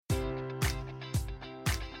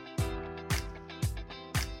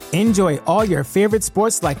Enjoy all your favorite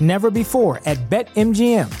sports like never before at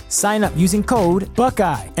BetMGM. Sign up using code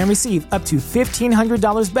Buckeye and receive up to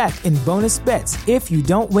 $1,500 back in bonus bets if you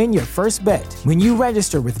don't win your first bet. When you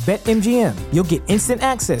register with BetMGM, you'll get instant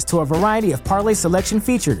access to a variety of parlay selection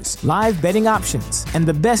features, live betting options, and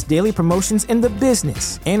the best daily promotions in the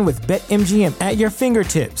business. And with BetMGM at your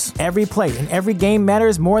fingertips, every play and every game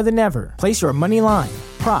matters more than ever. Place your money line,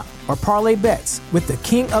 prop, or parlay bets with the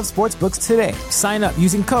king of sportsbooks today. Sign up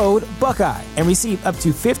using code Buckeye and receive up to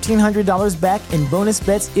 $1,500 back in bonus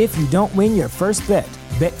bets if you don't win your first bet.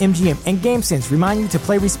 BetMGM and GameSense remind you to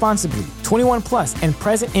play responsibly. 21 plus and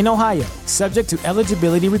present in Ohio, subject to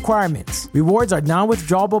eligibility requirements. Rewards are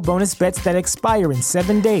non-withdrawable bonus bets that expire in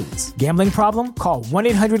 7 days. Gambling problem? Call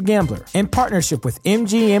 1-800-GAMBLER. In partnership with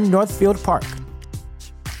MGM Northfield Park.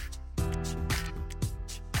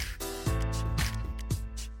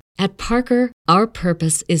 At Parker, our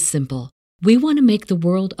purpose is simple. We want to make the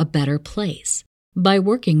world a better place by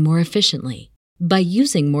working more efficiently, by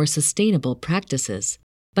using more sustainable practices,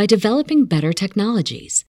 by developing better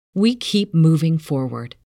technologies. We keep moving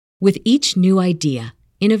forward. With each new idea,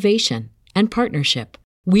 innovation, and partnership,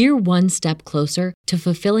 we're one step closer to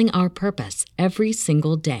fulfilling our purpose every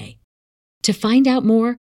single day. To find out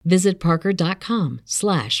more, visit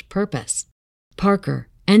parker.com/purpose. Parker,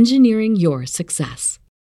 engineering your success.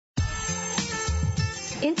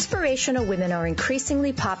 Inspirational women are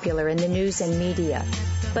increasingly popular in the news and media,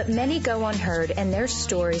 but many go unheard and their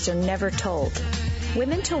stories are never told.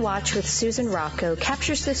 Women to Watch with Susan Rocco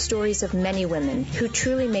captures the stories of many women who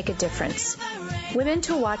truly make a difference. Women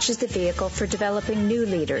to Watch is the vehicle for developing new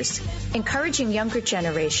leaders, encouraging younger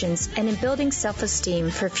generations, and in building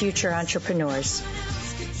self-esteem for future entrepreneurs.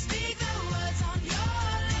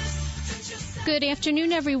 Good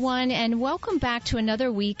afternoon, everyone, and welcome back to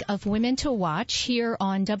another week of Women to Watch here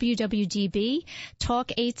on WWDB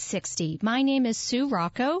Talk 860. My name is Sue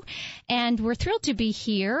Rocco, and we're thrilled to be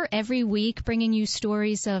here every week bringing you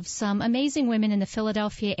stories of some amazing women in the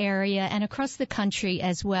Philadelphia area and across the country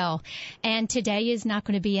as well. And today is not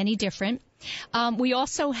going to be any different. We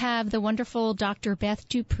also have the wonderful Dr. Beth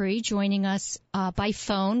Dupree joining us by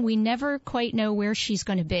phone. We never quite know where she's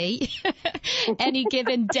going to be any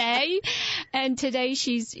given day. And today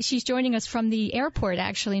she's joining us from the airport,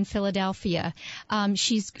 actually, in Philadelphia.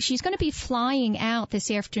 She's going to be flying out this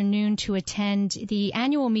afternoon to attend the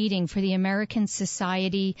annual meeting for the American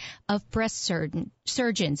Society of Breast Surgeons.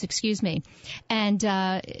 And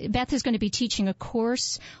Beth is going to be teaching a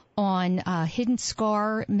course on hidden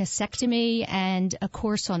scar mastectomy and a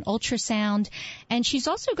course on ultrasound. And she's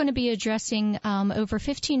also going to be addressing over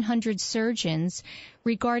 1,500 surgeons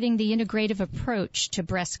regarding the integrative approach to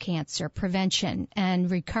breast cancer prevention and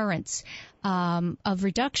recurrence of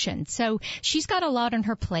reduction. So she's got a lot on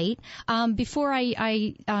her plate. Before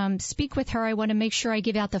I speak with her, I want to make sure I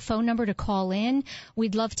give out the phone number to call in.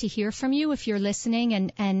 We'd love to hear from you if you're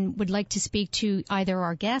listening and would like to speak to either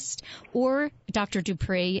our guest or Dr.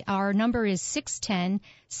 Dupree. Our number is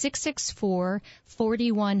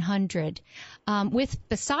 610-664-4100.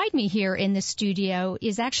 Beside me here in the studio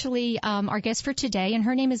is actually our guest for today, and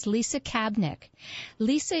her name is Lisa Kabnick.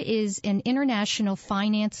 Lisa is an international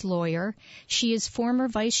finance lawyer. She is former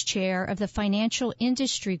vice chair of the Financial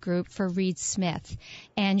Industry Group for Reed Smith,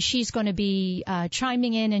 and she's going to be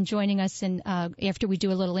chiming in and joining us after we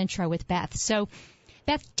do a little intro with Beth. So,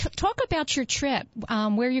 Beth, talk about your trip,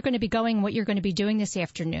 where you're going to be going, what you're going to be doing this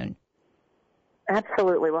afternoon.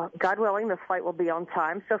 Absolutely. Well, God willing, the flight will be on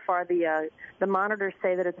time. So far, the monitors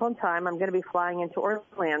say that it's on time. I'm going to be flying into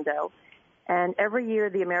Orlando. And every year,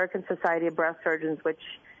 the American Society of Breast Surgeons, which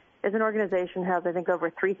is an organization, has, I think, over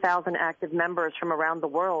 3,000 active members from around the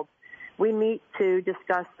world. We meet to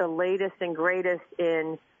discuss the latest and greatest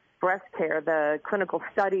in breast care, the clinical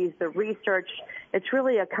studies, the research. It's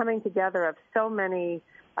really a coming together of so many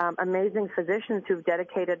amazing physicians who've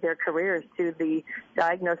dedicated their careers to the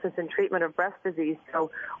diagnosis and treatment of breast disease. So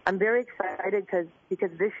I'm very excited because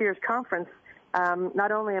this year's conference,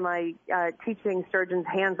 not only am I teaching surgeons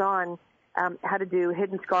hands-on how to do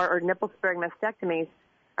hidden scar or nipple-sparing mastectomies,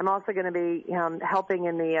 I'm also going to be helping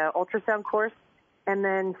in the ultrasound course. And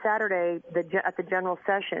then Saturday at the general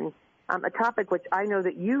session, a topic which I know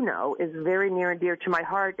that you know is very near and dear to my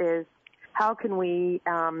heart is how can we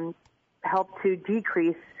help to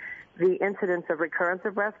decrease the incidence of recurrence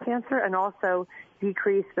of breast cancer and also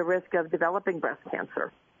decrease the risk of developing breast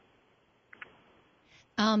cancer.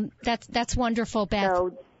 That's wonderful, Beth.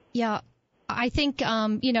 So, yeah, I think,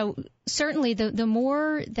 certainly the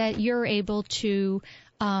more that you're able to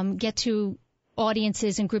get to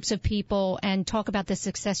audiences and groups of people and talk about the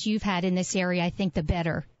success you've had in this area, I think the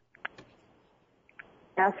better.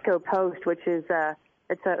 ASCO Post, which is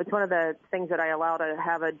it's one of the things that I allow to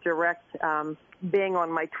have a direct Bing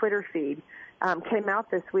on my Twitter feed, came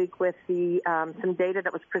out this week with some data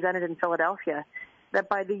that was presented in Philadelphia that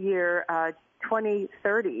by the year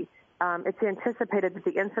 2030, it's anticipated that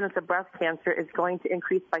the incidence of breast cancer is going to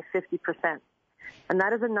increase by 50%. And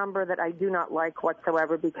that is a number that I do not like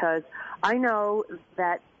whatsoever, because I know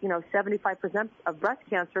that, 75% of breast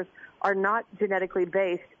cancers are not genetically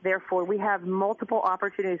based. Therefore, we have multiple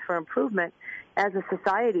opportunities for improvement as a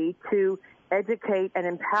society to educate and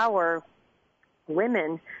empower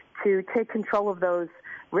women to take control of those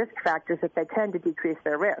risk factors if they can to decrease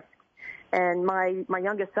their risk. And my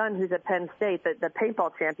youngest son, who's at Penn State, the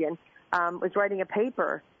paintball champion, was writing a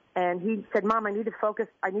paper, and he said, "Mom, I need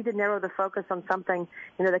to narrow the focus on something,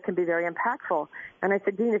 that can be very impactful." And I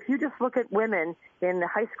said, "Dean, if you just look at women in the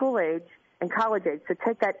high school age and college age, so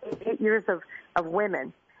take that 8 years of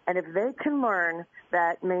women, and if they can learn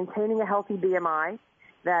that maintaining a healthy BMI,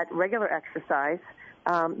 that regular exercise,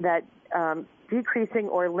 that decreasing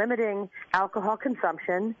or limiting alcohol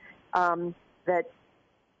consumption, that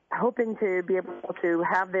hoping to be able to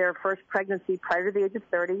have their first pregnancy prior to the age of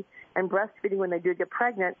 30, and breastfeeding when they do get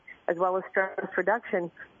pregnant, as well as stress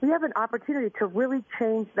reduction, we have an opportunity to really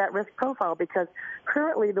change that risk profile, because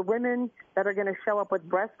currently the women that are going to show up with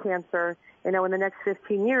breast cancer, in the next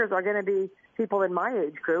 15 years are going to be people in my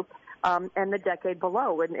age group and the decade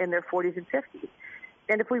below in their 40s and 50s.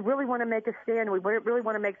 And if we really want to make a stand, we really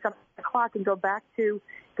want to make something on the clock and go back to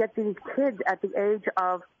get these kids at the age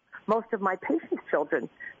of most of my patients' children,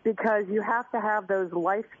 because you have to have those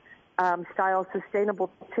lifestyle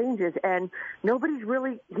sustainable changes, and nobody's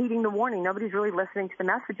really heeding the warning. Nobody's really listening to the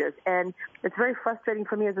messages, and it's very frustrating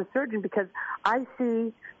for me as a surgeon, because I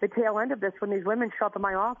see the tail end of this when these women show up in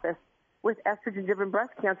my office with estrogen-driven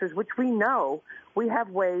breast cancers, which we know we have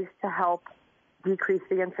ways to help decrease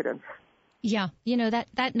the incidence. Yeah,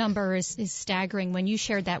 that number is staggering. When you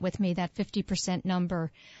shared that with me, that 50%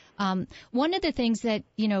 number. One of the things that,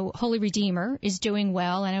 Holy Redeemer is doing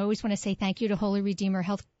well, and I always want to say thank you to Holy Redeemer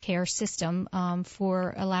Healthcare System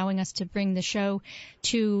for allowing us to bring the show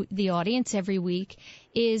to the audience every week,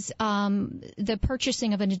 is the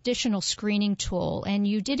purchasing of an additional screening tool. And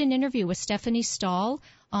you did an interview with Stephanie Stahl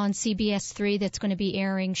on CBS 3 that's going to be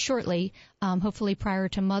airing shortly, hopefully prior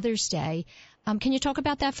to Mother's Day. Can you talk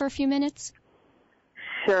about that for a few minutes?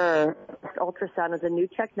 Sure. Ultrasound is a new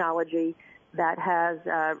technology that has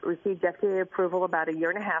received FDA approval about a year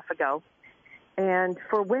and a half ago. And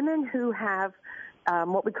for women who have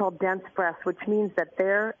what we call dense breasts, which means that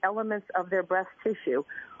their elements of their breast tissue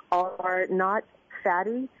are not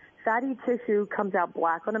fatty. Fatty tissue comes out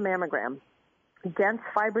black on a mammogram. Dense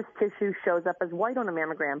fibrous tissue shows up as white on a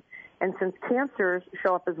mammogram. And since cancers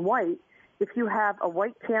show up as white, if you have a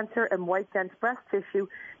white cancer and white dense breast tissue,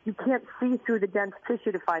 you can't see through the dense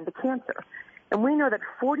tissue to find the cancer. And we know that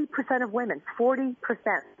 40% of women, 40%,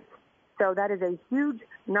 so that is a huge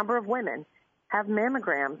number of women, have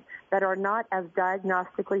mammograms that are not as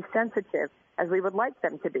diagnostically sensitive as we would like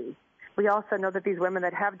them to be. We also know that these women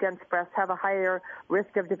that have dense breasts have a higher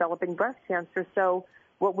risk of developing breast cancer. So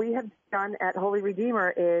what we have done at Holy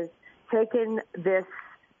Redeemer is taken this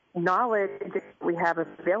knowledge that we have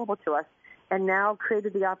available to us and now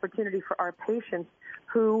created the opportunity for our patients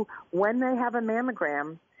who, when they have a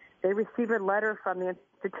mammogram, they receive a letter from the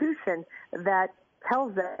institution that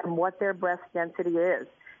tells them what their breast density is.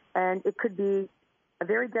 And it could be a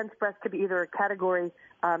very dense breast, could be either a category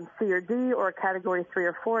C or D or a category 3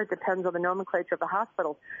 or 4. It depends on the nomenclature of the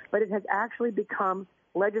hospital. But it has actually become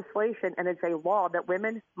legislation, and it's a law that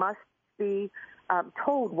women must be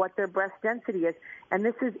told what their breast density is. And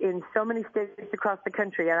this is in so many states across the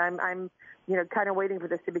country. And I'm kind of waiting for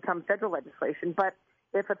this to become federal legislation. But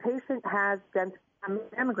if a patient has dense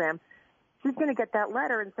mammogram, she's going to get that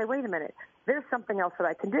letter and say, wait a minute, there's something else that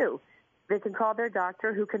I can do. They can call their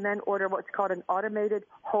doctor, who can then order what's called an automated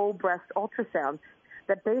whole breast ultrasound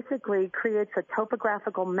that basically creates a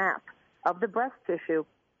topographical map of the breast tissue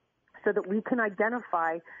so that we can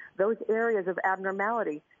identify those areas of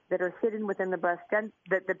abnormality that are hidden within the breast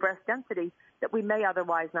density that we may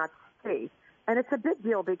otherwise not see. And it's a big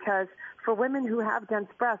deal, because for women who have dense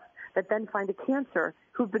breasts that then find a cancer,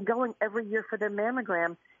 who've been going every year for their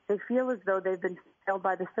mammogram, they feel as though they've been failed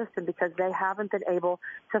by the system because they haven't been able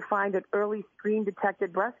to find an early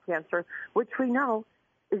screen-detected breast cancer, which we know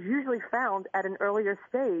is usually found at an earlier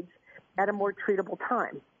stage at a more treatable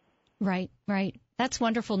time. Right. That's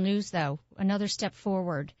wonderful news, though. Another step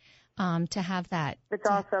forward to have that. It's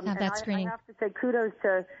awesome. Have that screening. I have to say kudos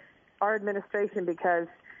to our administration, because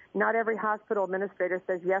not every hospital administrator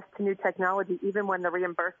says yes to new technology, even when the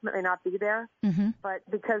reimbursement may not be there. Mm-hmm. But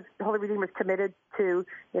because Holy Redeemer is committed to,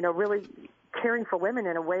 really caring for women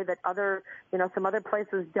in a way that some other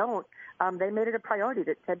places don't, they made it a priority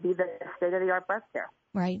to be the state-of-the-art breast care.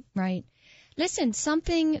 Right, right. Listen,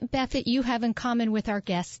 something, Beth, that you have in common with our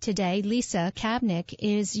guest today, Lisa Kabnick,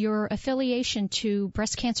 is your affiliation to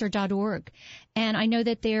breastcancer.org. And I know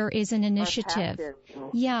that there is an initiative.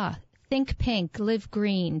 Yeah. Think Pink, Live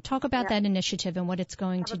Green. Talk about that initiative and what it's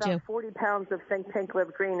going to do. I have about 40 pounds of Think Pink,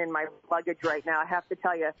 Live Green in my luggage right now, I have to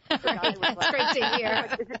tell you. That's great to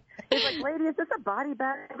hear. He's like, lady, is this a body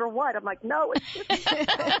bag or what? I'm like, no, it's just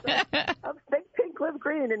of Think Pink, Live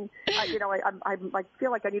Green. And, I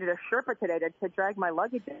feel like I needed a Sherpa today to drag my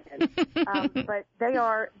luggage in. But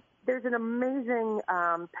there's an amazing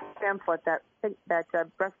pamphlet that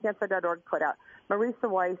breastcancer.org put out. Marisa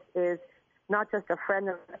Weiss is not just a friend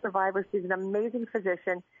of a survivor. She's an amazing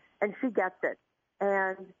physician, and she gets it.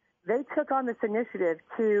 And they took on this initiative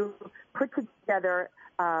to put together,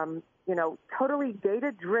 totally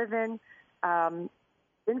data-driven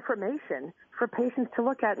information for patients to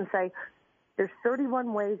look at and say, there's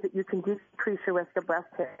 31 ways that you can decrease your risk of breast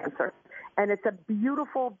cancer. And it's a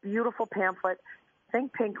beautiful, beautiful pamphlet.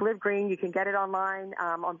 Think Pink, Live Green. You can get it online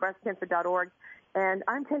on breastcancer.org. And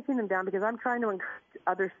I'm taking them down because I'm trying to encourage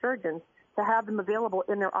other surgeons to have them available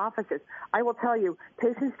in their offices. I will tell you,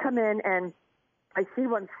 patients come in and I see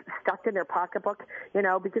one stuck in their pocketbook,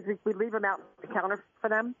 because we leave them out on the counter for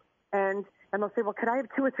them. And they'll say, well, could I have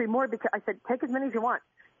 2 or 3 more? Because I said, take as many as you want.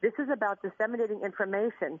 This is about disseminating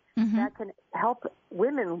information that can help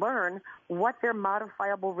women learn what their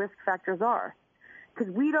modifiable risk factors are.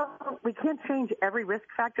 Because we can't change every risk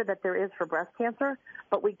factor that there is for breast cancer,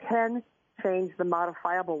 but we can change the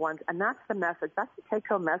modifiable ones. And that's the message. That's the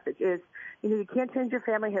take-home message is, you can't change your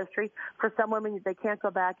family history. For some women, they can't go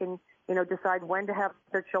back and, decide when to have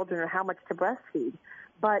their children or how much to breastfeed.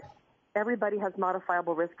 But everybody has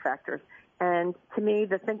modifiable risk factors. And to me,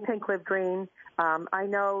 the Think Pink, Live Green, I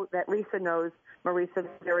know that Lisa knows Marisa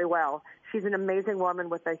very well. She's an amazing woman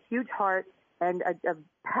with a huge heart and a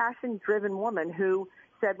passion-driven woman who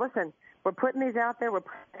said, listen, we're putting these out there,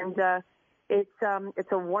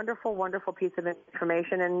 it's a wonderful, wonderful piece of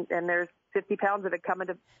information, and there's 50 pounds of it coming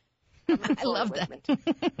to I love that.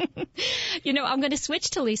 I'm going to switch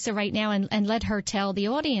to Lisa right now and let her tell the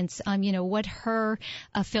audience, what her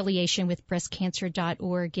affiliation with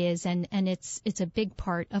breastcancer.org is, and it's a big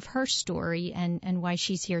part of her story and why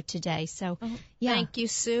she's here today. So, yeah. Thank you,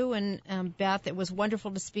 Sue and Beth. It was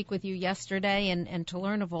wonderful to speak with you yesterday and to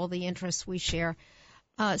learn of all the interests we share.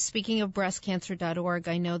 Speaking of breastcancer.org,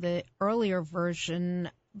 I know the earlier version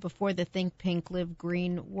before the Think Pink, Live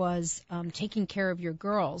Green was taking care of your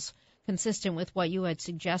girls, consistent with what you had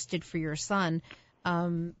suggested for your son,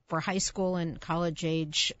 for high school and college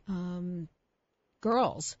age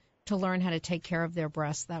girls to learn how to take care of their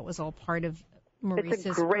breasts. That was all part of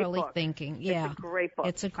Marisa's early thinking. Yeah, it's a great book.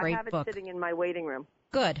 It's a great book. I have it sitting in my waiting room.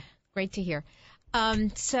 Good. Great to hear.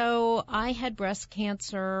 So I had breast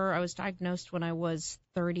cancer. I was diagnosed when I was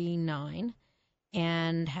 39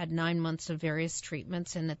 and had 9 months of various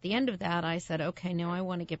treatments. And at the end of that, I said, okay, now I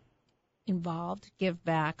want to get involved, give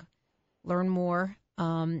back, learn more.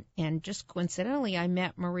 And just coincidentally, I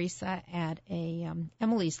met Marisa at a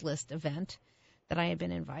Emily's List event that I had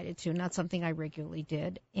been invited to, not something I regularly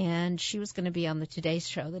did. And she was going to be on the Today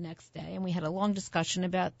Show the next day. And we had a long discussion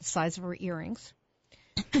about the size of her earrings.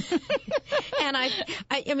 And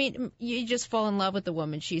I mean, you just fall in love with the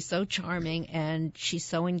woman. She's so charming and she's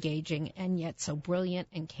so engaging and yet so brilliant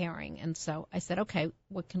and caring. And so I said, okay,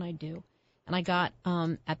 what can I do? And I got,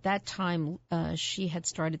 at that time, she had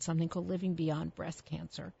started something called Living Beyond Breast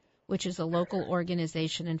Cancer, which is a local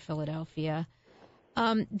organization in Philadelphia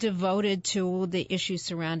devoted to the issues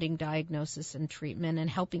surrounding diagnosis and treatment and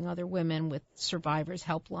helping other women with survivors'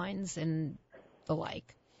 helplines and the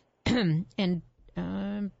like. And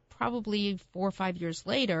probably 4 or 5 years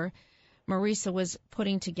later, Marisa was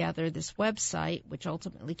putting together this website, which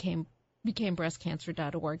ultimately became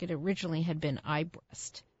breastcancer.org. It originally had been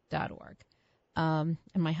iBreast.org. And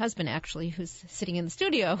my husband, actually, who's sitting in the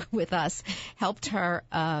studio with us, helped her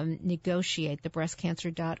negotiate the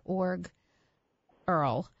breastcancer.org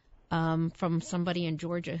URL from somebody in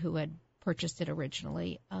Georgia who had purchased it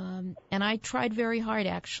originally. And I tried very hard,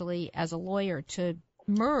 actually, as a lawyer to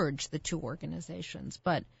merge the two organizations,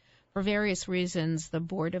 but for various reasons, the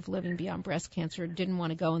board of Living Beyond Breast Cancer didn't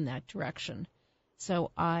want to go in that direction.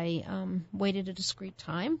 So I waited a discrete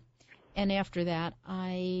time, and after that,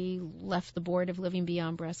 I left the board of Living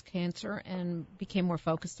Beyond Breast Cancer and became more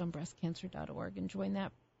focused on breastcancer.org and joined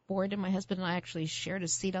that board, and my husband and I actually shared a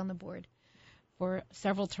seat on the board for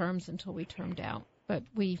several terms until we termed out. But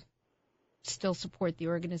we still support the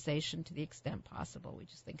organization to the extent possible. We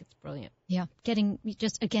just think it's brilliant. Yeah,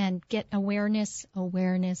 get awareness,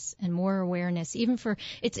 and more awareness. Even for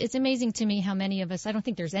it's amazing to me how many of us, I don't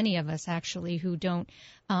think there's any of us actually who don't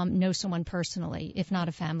know someone personally, if not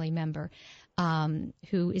a family member,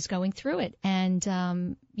 who is going through it. And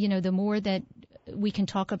the more that we can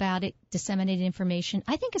talk about it, disseminate information.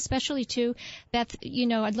 I think especially too, Beth,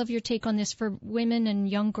 I'd love your take on this for women and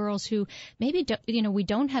young girls who maybe, we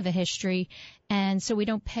don't have a history, and so we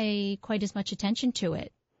don't pay quite as much attention to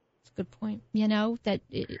it. That's a good point. That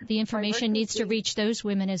the information needs to reach those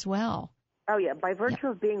women as well. Oh, yeah. By virtue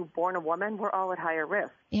of being born a woman, we're all at higher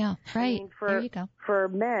risk. Yeah, right. There you go. For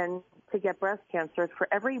men to get breast cancer, for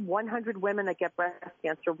every 100 women that get breast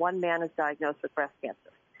cancer, one man is diagnosed with breast cancer.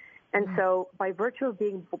 And so by virtue of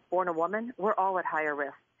being born a woman, we're all at higher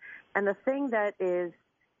risk. And the thing that is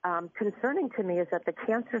concerning to me is that the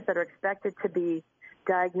cancers that are expected to be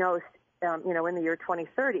diagnosed, in the year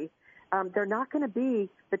 2030, they're not going to be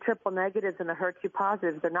the triple negatives and the HER2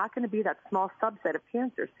 positives. They're not going to be that small subset of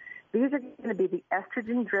cancers. These are going to be the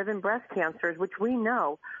estrogen-driven breast cancers, which we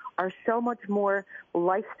know are so much more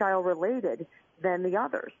lifestyle-related than the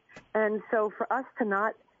others. And so for us to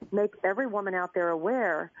not make every woman out there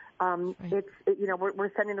aware,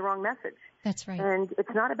 we're sending the wrong message. That's right. And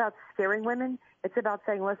it's not about scaring women. It's about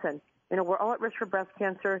saying, listen, we're all at risk for breast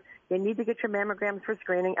cancer. You need to get your mammograms for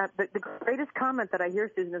screening. The greatest comment that I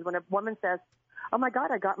hear, Susan, is when a woman says, "Oh my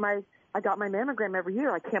God, I got my mammogram every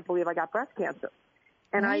year. I can't believe I got breast cancer."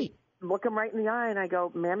 And right. I look them right in the eye and I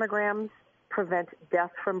go, mammograms prevent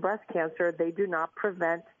death from breast cancer. They do not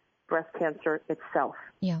prevent breast cancer itself.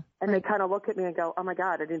 Yeah. And they kind of look at me and go, "Oh my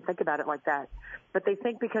God, I didn't think about it like that." But they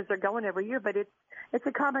think because they're going every year, but it's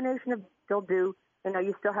a combination of they'll do.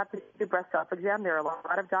 You still have to do breast self-exam. There are a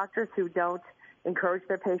lot of doctors who don't encourage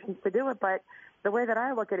their patients to do it. But the way that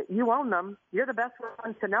I look at it, you own them. You're the best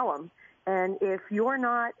ones to know them. And if you're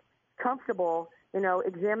not comfortable,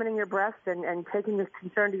 examining your breast and taking this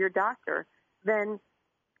concern to your doctor, then,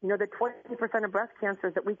 the 20% of breast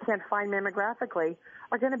cancers that we can't find mammographically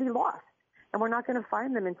are going to be lost. And we're not going to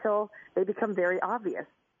find them until they become very obvious.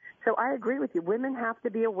 So I agree with you. Women have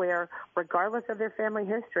to be aware, regardless of their family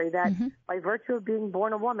history, that by virtue of being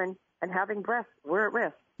born a woman and having breasts, we're at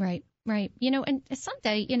risk. Right, right. And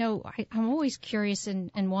someday, I'm always curious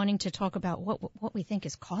and wanting to talk about what we think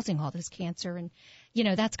is causing all this cancer. And,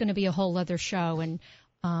 that's going to be a whole other show. And,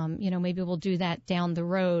 maybe we'll do that down the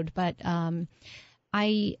road. But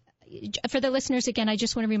for the listeners, again, I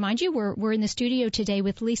just want to remind you, we're in the studio today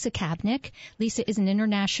with Lisa Kabnick. Lisa is an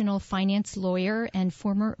international finance lawyer and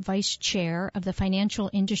former vice chair of the Financial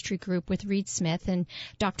Industry Group with Reed Smith. And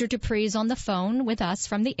Dr. Dupree is on the phone with us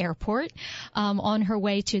from the airport on her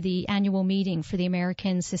way to the annual meeting for the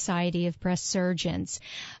American Society of Breast Surgeons.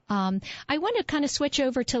 I want to kind of switch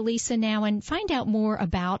over to Lisa now and find out more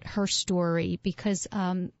about her story because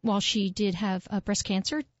while she did have breast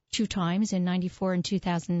cancer 2 times in 94 and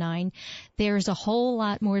 2009. There's a whole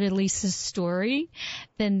lot more to Lisa's story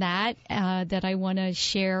than that I want to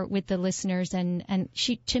share with the listeners. And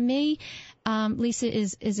she, to me, Lisa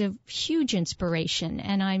is a huge inspiration,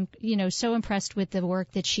 and I'm so impressed with the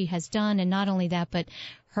work that she has done, and not only that, but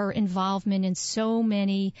her involvement in so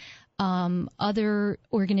many other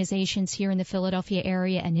organizations here in the Philadelphia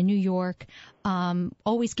area and in New York,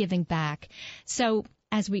 always giving back. So,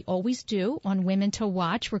 as we always do on Women to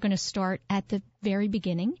Watch, we're going to start at the very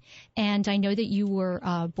beginning. And I know that you were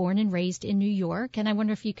born and raised in New York, and I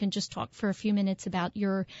wonder if you can just talk for a few minutes about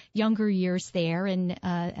your younger years there and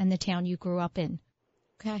the town you grew up in.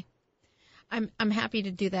 Okay. I'm happy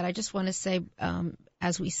to do that. I just want to say,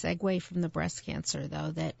 as we segue from the breast cancer,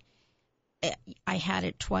 though, that I had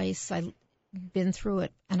it twice. I've been through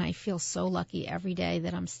it, and I feel so lucky every day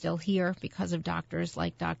that I'm still here because of doctors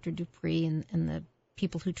like Dr. Dupree and the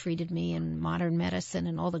people who treated me in modern medicine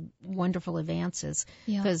and all the wonderful advances.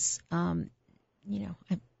 Because, I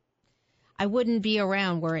wouldn't be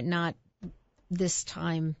around were it not this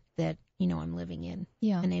time that, I'm living in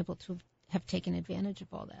and able to have taken advantage of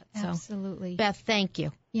all that. Absolutely. So, Beth, thank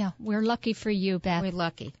you. Yeah, we're lucky for you, Beth. We're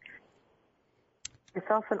lucky.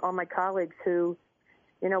 Myself and all my colleagues who,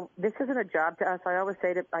 this isn't a job to us. I always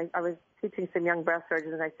say that I was teaching some young breast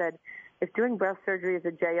surgeons, and I said, if doing breast surgery is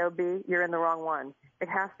a job, you're in the wrong one. It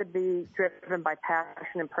has to be driven by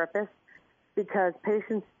passion and purpose because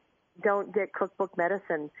patients don't get cookbook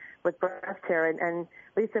medicine with breast care. And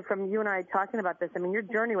Lisa, from you and I talking about this, I mean, your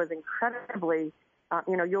journey was incredibly,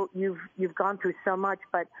 you've gone through so much,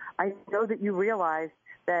 but I know that you realized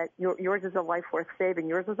that yours is a life worth saving.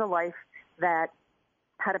 Yours was a life that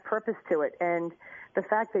had a purpose to it. And the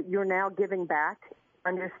fact that you're now giving back,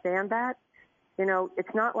 understand that,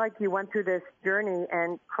 it's not like you went through this journey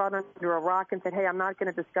and crawled under a rock and said, hey, I'm not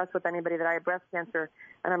going to discuss with anybody that I have breast cancer,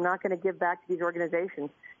 and I'm not going to give back to these organizations.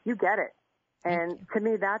 You get it. And to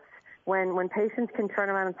me, that's when patients can turn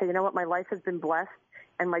around and say, you know what, my life has been blessed,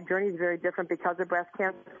 and my journey is very different because of breast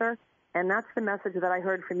cancer. And that's the message that I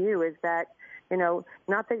heard from you, is that,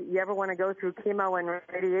 not that you ever want to go through chemo and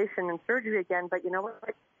radiation and surgery again, but you know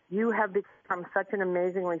what? You have become such an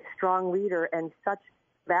amazingly strong leader and such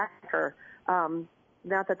backer.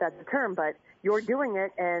 Not that that's a term, but you're doing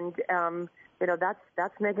it, and,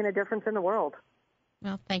 that's making a difference in the world.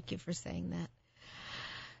 Well, thank you for saying that.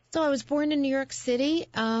 So I was born in New York City.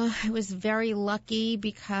 I was very lucky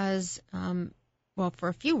because, for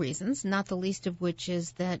a few reasons, not the least of which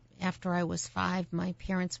is that after I was 5, my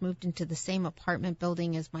parents moved into the same apartment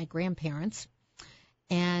building as my grandparents.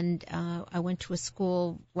 And I went to a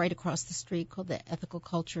school right across the street called the Ethical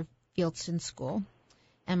Culture Fieldston School.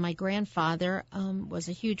 And my grandfather was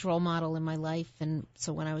a huge role model in my life. And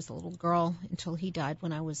so when I was a little girl, until he died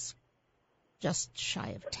when I was just shy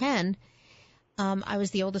of 10, I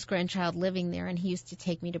was the oldest grandchild living there, and he used to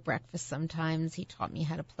take me to breakfast sometimes. He taught me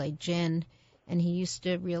how to play gin, and he used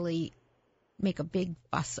to really make a big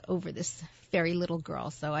fuss over this very little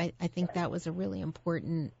girl. So I think that was a really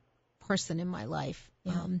important person in my life.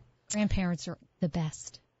 Yeah. Grandparents are the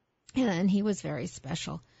best. Yeah, and he was very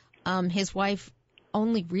special. His wife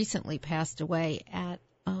only recently passed away at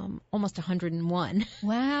almost 101.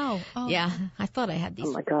 Wow. Oh. Yeah, I thought I had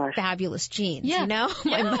these fabulous genes, Yeah.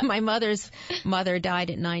 My mother's mother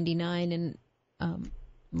died at 99, and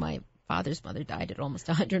my father's mother died at almost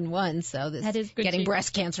 101, so this getting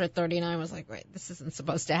breast cancer at 39 was like, right, this isn't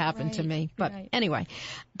supposed to happen to me. But anyway,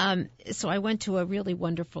 so I went to a really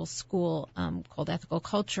wonderful school called Ethical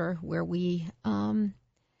Culture, where we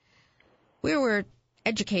were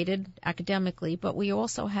educated academically, but we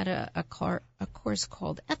also had a course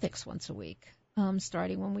called ethics once a week,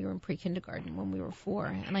 starting when we were in pre-kindergarten, when we were 4.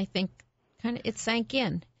 And I think it sank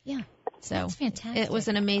in. Yeah. So that's fantastic. It was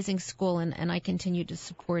an amazing school, and I continue to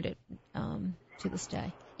support it to this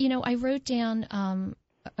day. I wrote down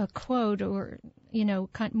a quote, or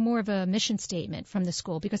more of a mission statement from the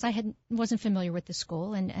school, because I wasn't familiar with the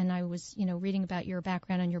school, and I was reading about your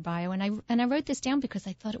background and your bio, and I wrote this down because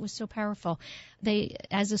I thought it was so powerful.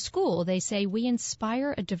 As a school, they say, we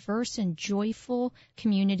inspire a diverse and joyful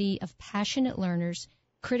community of passionate learners,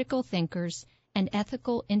 critical thinkers, and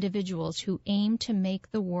ethical individuals who aim to make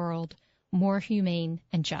the world more humane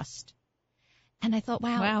and just. And I thought,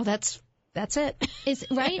 wow, that's it. Is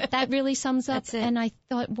right? That really sums up. That's it. And I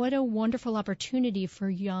thought, what a wonderful opportunity for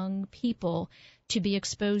young people to be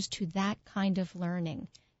exposed to that kind of learning,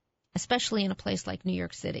 especially in a place like New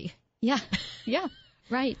York City. Yeah. Yeah.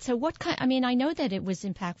 Right. So I know that it was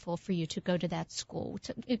impactful for you to go to that school.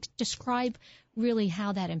 Describe really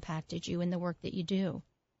how that impacted you in the work that you do.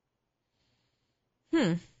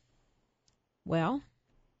 Well,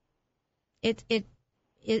 it's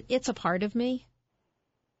a part of me.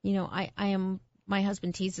 My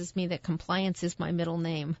husband teases me that compliance is my middle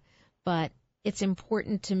name, but it's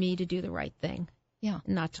important to me to do the right thing. Yeah.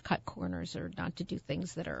 Not to cut corners or not to do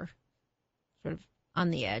things that are sort of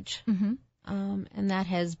on the edge. Mm-hmm. And that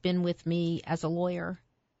has been with me as a lawyer.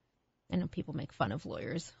 I know people make fun of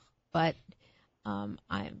lawyers, but I'm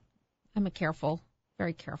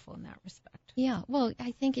very careful in that respect. Yeah. Well,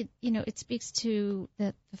 I think it speaks to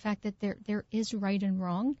the fact that there is right and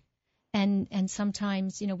wrong. And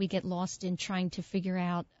sometimes, we get lost in trying to figure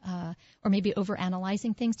out or maybe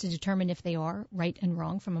overanalyzing things to determine if they are right and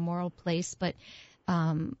wrong from a moral place. But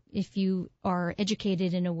if you are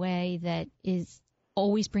educated in a way that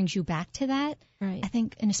always brings you back to that, right. I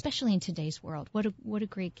think, and especially in today's world, what a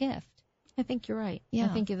great gift. I think you're right. Yeah. I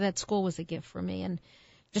think that school was a gift for me. And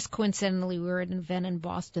just coincidentally, we were at an event in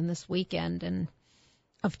Boston this weekend, and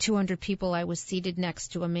of 200 people, I was seated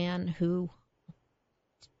next to a man who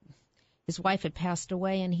his wife had passed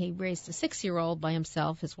away, and he raised a 6-year-old by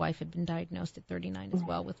himself. His wife had been diagnosed at 39 as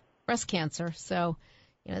well with breast cancer. So,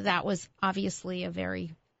 that was obviously a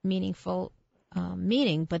very meaningful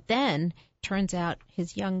meeting. But then turns out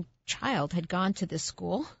his young child had gone to this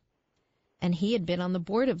school, and he had been on the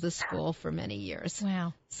board of the school for many years.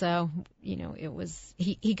 Wow. So, it was,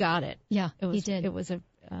 he got it. Yeah, he did. It was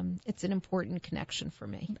it's an important connection for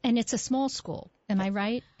me. And it's a small school, am I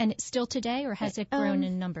right? And it's still today, or has it grown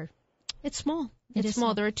in number? It's small. It's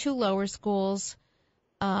small. There are 2 lower schools.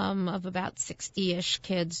 of about 60-ish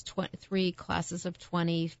kids, 3 classes of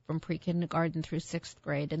 20 from pre-kindergarten through 6th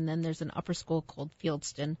grade. And then there's an upper school called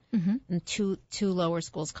Fieldston, and two lower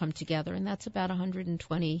schools come together, and that's about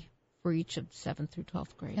 120 for each of 7th through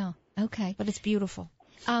 12th grade. Yeah. Okay. But it's beautiful.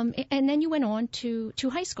 And then you went on to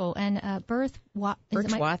high school and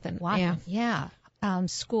Birchwathan. Yeah.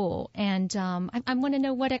 School. And I want to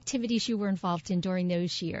know what activities you were involved in during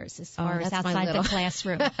those years as far as outside the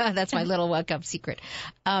classroom. That's my little woke-up secret.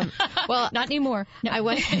 Well, not anymore. No. I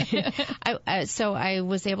went. So I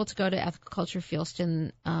was able to go to Ethical Culture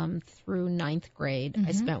Fieldston through 9th grade.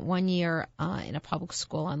 I spent 1 year in a public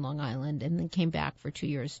school on Long Island, and then came back for 2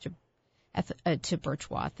 years to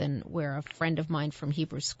Birchwathan, where a friend of mine from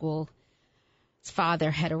Hebrew school, his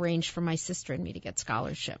father had arranged for my sister and me to get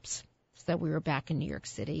scholarships. So we were back in New York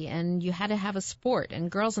City, and you had to have a sport,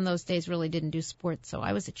 and girls in those days really didn't do sports, so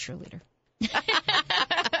I was a cheerleader.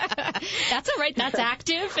 That's all right. That's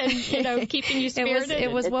active and, keeping you spirited.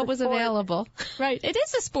 It was what was available. Right. It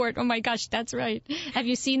is a sport. Oh, my gosh. That's right. Have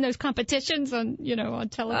you seen those competitions on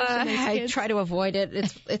television? I try to avoid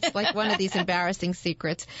it. It's like one of these embarrassing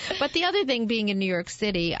secrets. But the other thing, being in New York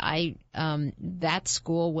City, that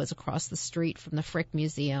school was across the street from the Frick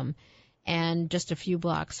Museum and just a few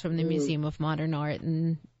blocks from the Museum of Modern Art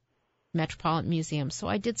and Metropolitan Museum. So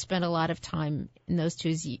I did spend a lot of time in those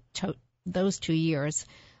 2 years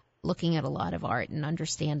looking at a lot of art and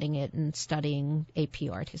understanding it and studying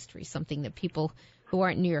AP art history, something that people who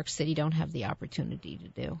aren't in New York City don't have the opportunity to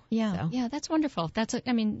do. Yeah, yeah, that's wonderful.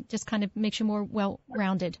 Just kind of makes you more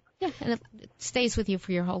well-rounded. Yeah, and it stays with you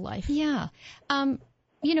for your whole life. Yeah.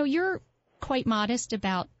 You're quite modest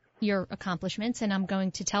about your accomplishments, and I'm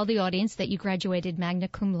going to tell the audience that you graduated magna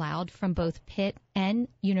cum laude from both Pitt and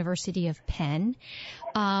University of Penn.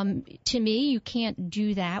 To me, you can't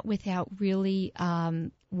do that without really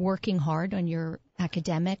working hard on your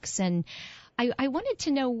academics, and I wanted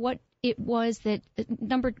to know what it was that,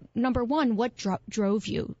 number one, what drove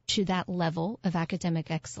you to that level of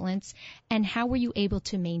academic excellence, and how were you able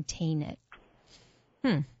to maintain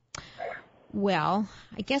it? Well,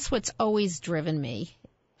 I guess what's always driven me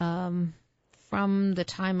from the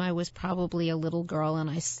time I was probably a little girl and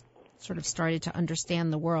I sort of started to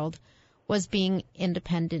understand the world was being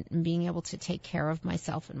independent and being able to take care of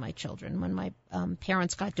myself and my children. When my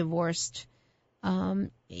parents got divorced,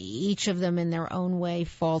 each of them in their own way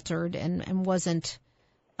faltered and wasn't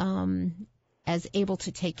as able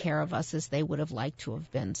to take care of us as they would have liked to have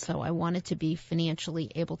been. So I wanted to be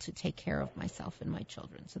financially able to take care of myself and my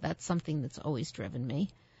children. So that's something that's always driven me.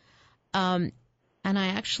 And I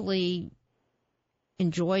actually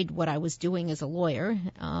enjoyed what I was doing as a lawyer,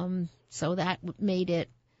 so that made it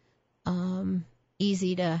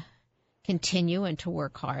easy to continue and to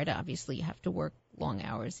work hard. Obviously, you have to work long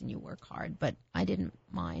hours and you work hard, but I didn't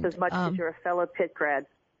mind. As much as you're a fellow Pitt grad.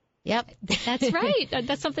 Yep. That's right.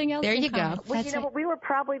 That's something else. There you go. Well, we were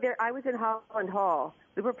probably there. I was in Holland Hall.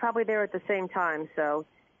 We were probably there at the same time, so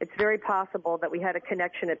it's very possible that we had a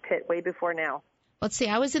connection at Pitt way before now. Let's see,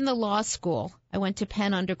 I was in the law school. I went to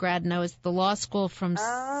Penn undergrad, and I was at the law school from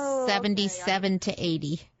 77 to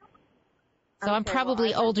 80. So I'm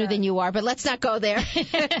probably older than you are, but let's not go there. No,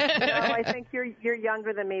 I think you're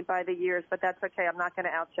younger than me by the years, but that's okay. I'm not going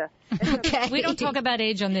to out you. Okay. We don't talk about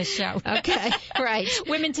age on this show. Okay, right.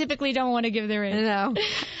 Women typically don't want to give their age. No,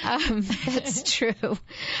 that's true.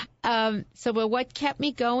 So what kept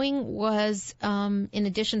me going was, in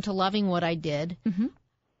addition to loving what I did,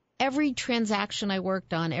 every transaction I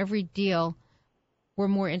worked on, every deal, were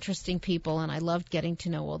more interesting people, and I loved getting to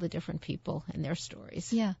know all the different people and their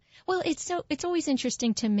stories. Yeah. Well, it's always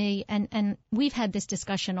interesting to me, and we've had this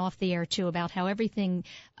discussion off the air too about how everything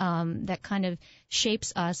that kind of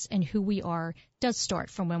shapes us and who we are does start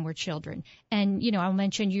from when we're children. And I'll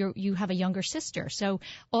mention you have a younger sister, so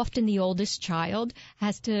often the oldest child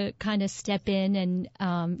has to kind of step in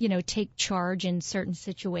and take charge in certain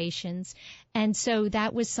situations. And so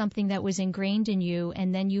that was something that was ingrained in you,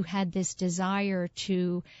 and then you had this desire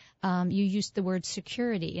to you used the word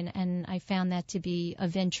security, and I found that to be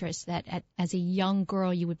of interest, that as a young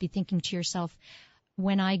girl you would be thinking to yourself,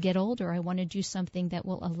 when I get older, I want to do something that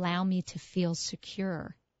will allow me to feel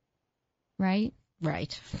secure. Right?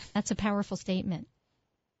 Right. That's a powerful statement.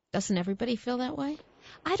 Doesn't everybody feel that way?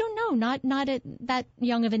 I don't know. Not at that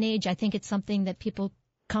young of an age. I think it's something that people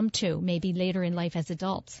come to maybe later in life as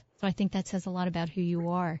adults. So I think that says a lot about who you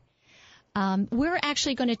are. We're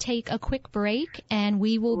actually going to take a quick break, and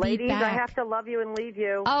we will Ladies, be back. I have to love you and leave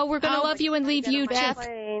you. Oh, we're going to love you and leave you, Beth.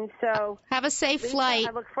 So have a safe Lisa, flight.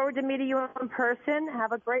 I look forward to meeting you in person.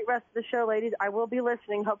 Have a great rest of the show, ladies. I will be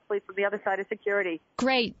listening, hopefully, from the other side of security.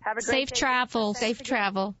 Great. Have a great Safe day. travels. Safe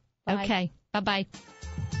travel. Bye. Okay. Bye-bye.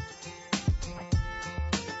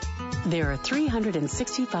 There are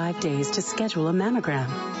 365 days to schedule a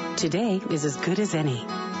mammogram. Today is as good as any.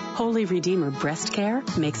 Holy Redeemer Breast Care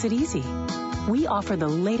makes it easy. We offer the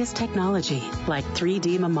latest technology like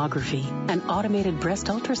 3D mammography and automated breast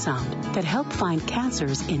ultrasound that help find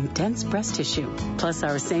cancers in dense breast tissue. Plus,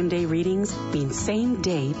 our same-day readings mean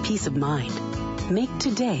same-day peace of mind. Make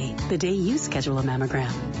today the day you schedule a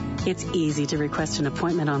mammogram. It's easy to request an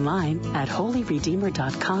appointment online at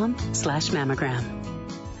holyredeemer.com/mammogram.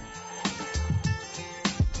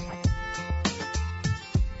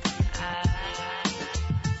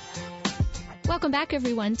 Welcome back,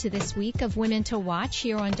 everyone, to this week of Women to Watch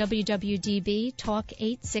here on WWDB Talk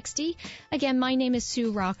 860. Again, my name is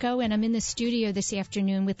Sue Rocco, and I'm in the studio this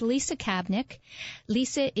afternoon with Lisa Kabnick.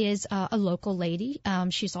 Lisa is a local lady.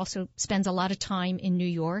 She's also spends a lot of time in New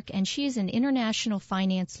York, and she is an international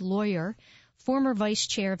finance lawyer, former vice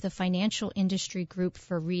chair of the financial industry group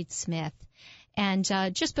for Reed Smith. And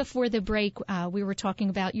just before the break, we were talking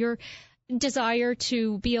about your desire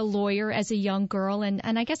to be a lawyer as a young girl,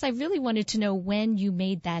 and I guess I really wanted to know when you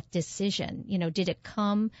made that decision. You know, did it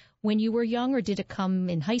come when you were young, or did it come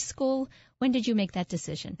in high school? When did you make that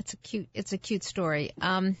decision? It's a cute story.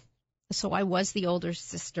 So I was the older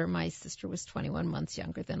sister. My sister was 21 months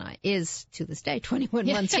younger than I is to this day 21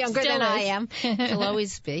 months younger than I am. She'll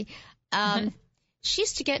always be. She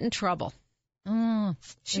used to get in trouble.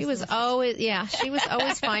 She was always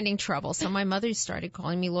finding trouble. So my mother started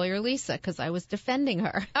calling me Lawyer Lisa because I was defending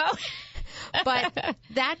her. Oh, but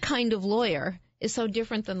that kind of lawyer is so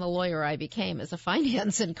different than the lawyer I became as a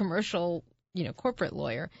finance and commercial, corporate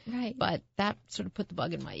lawyer. right. But that sort of put the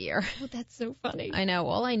bug in my ear. Oh, that's so funny. I know.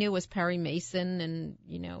 All I knew was Perry Mason and,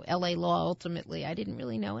 L.A. Law ultimately. I didn't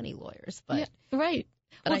really know any lawyers. But yeah, right.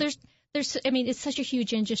 But Well, it's such a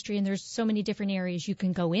huge industry, and there's so many different areas you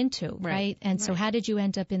can go into, right? And so how did you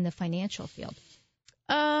end up in the financial field?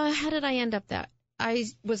 How did I end up that? I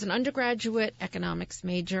was an undergraduate economics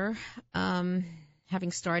major,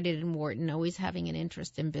 having started in Wharton, always having an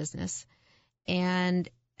interest in business. And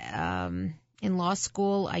in law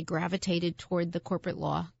school, I gravitated toward the corporate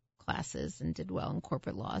law classes and did well in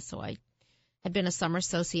corporate law. So I had been a summer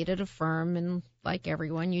associate at a firm, and like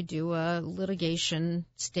everyone, you do a litigation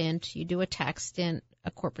stint, you do a tax stint,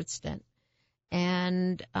 a corporate stint.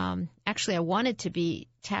 And actually, I wanted to be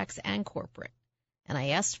tax and corporate, and I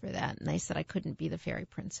asked for that, and they said I couldn't be the fairy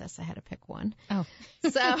princess. I had to pick one. Oh.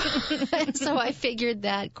 So I figured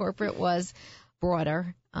that corporate was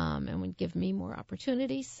broader and would give me more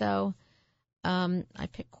opportunity. So I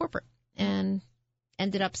picked corporate and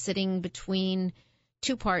ended up sitting between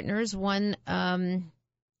two partners, one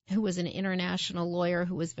who was an international lawyer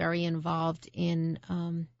who was very involved in,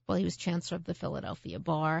 he was chancellor of the Philadelphia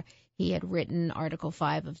Bar. He had written Article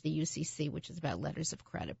 5 of the UCC, which is about letters of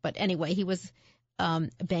credit. But anyway, he was a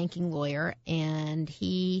banking lawyer, and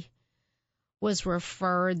he was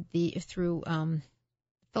referred through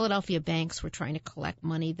Philadelphia banks were trying to collect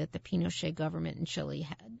money that the Pinochet government in Chile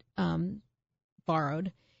had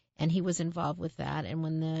borrowed. And he was involved with that. And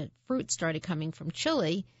when the fruit started coming from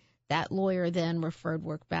Chile, that lawyer then referred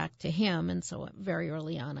work back to him. And so very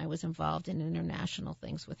early on, I was involved in international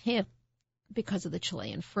things with him because of the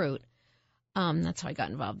Chilean fruit. That's how I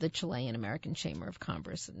got involved, the Chilean American Chamber of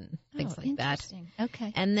Commerce and things like that.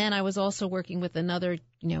 Okay. And then I was also working with another,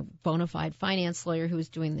 bona fide finance lawyer who was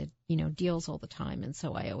doing the, deals all the time. And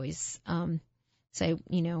so I always say,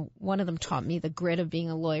 one of them taught me the grit of being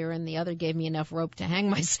a lawyer, and the other gave me enough rope to hang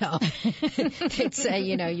myself. They'd say,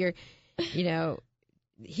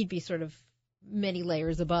 he'd be sort of many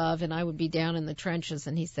layers above, and I would be down in the trenches.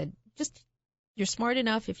 And he said, you're smart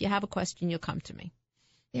enough. If you have a question, you'll come to me.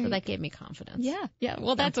 So that gave me confidence. Yeah.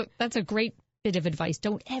 Well, that's a great bit of advice.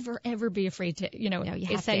 Don't ever be afraid to, you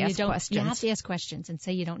have to ask questions. You have to ask questions and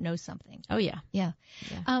say you don't know something. Oh, yeah. Yeah.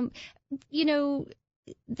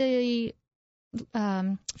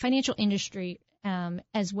 The financial industry,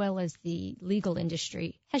 as well as the legal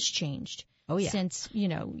industry, has changed since,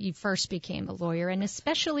 you first became a lawyer, and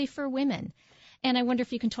especially for women. And I wonder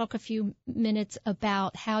if you can talk a few minutes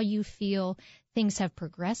about how you feel things have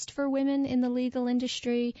progressed for women in the legal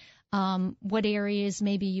industry, what areas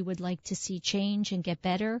maybe you would like to see change and get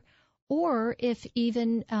better, or if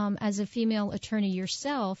even as a female attorney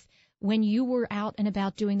yourself, when you were out and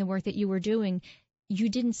about doing the work that you were doing, you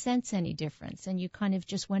didn't sense any difference, and you kind of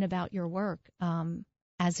just went about your work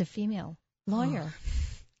as a female lawyer.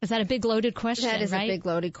 Is that a big loaded question? That is right? a big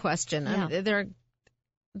loaded question. Yeah. I mean,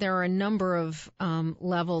 there are a number of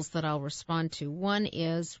levels that I'll respond to. One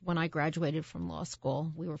is when I graduated from law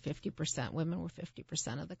school, we were 50%. Women were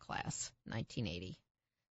 50% of the class, 1980.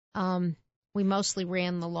 We mostly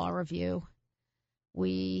ran the law review.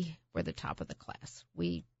 We were the top of the class.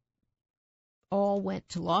 We all went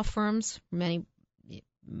to law firms.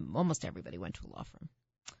 Almost everybody went to a law firm.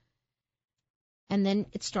 And then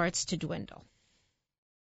it starts to dwindle.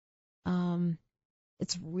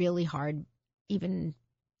 It's really hard, even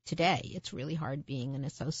today, it's really hard being an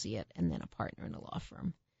associate and then a partner in a law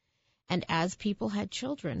firm. And as people had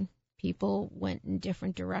children, people went in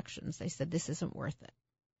different directions. They said, this isn't worth it.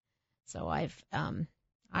 So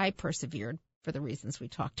I persevered for the reasons we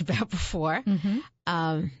talked about before,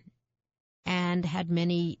 and had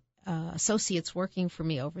many associates working for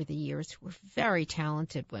me over the years who were very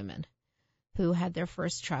talented women who had their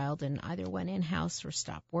first child and either went in-house or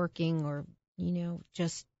stopped working or,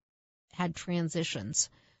 just had transitions,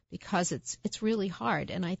 because it's really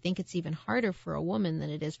hard. And I think it's even harder for a woman than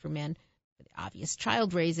it is for men. For the obvious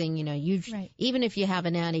child raising, even if you have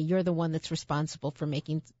a nanny, you're the one that's responsible for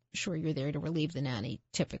making sure you're there to relieve the nanny,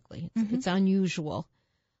 typically. It's unusual,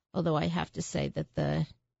 although I have to say that the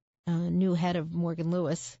new head of Morgan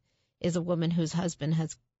Lewis is a woman whose husband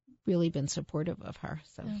has really been supportive of her.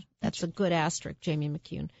 So that's a good asterisk, Jamie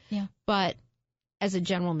McCune. Yeah. But as a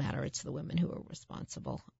general matter, it's the women who are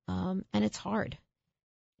responsible. And it's hard.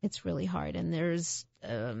 It's really hard. And there's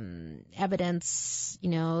evidence,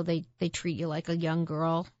 they treat you like a young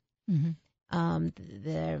girl.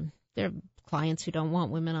 There are clients who don't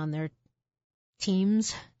want women on their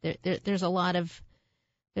teams. There's a lot of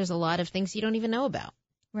things you don't even know about.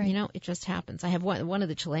 Right. It just happens. I have one of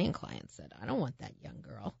the Chilean clients said, I don't want that young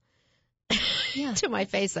girl. To my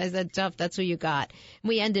face, I said, tough, that's who you got. And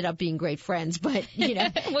we ended up being great friends, but,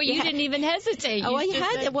 well, you didn't even hesitate.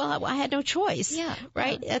 I had no choice. Yeah.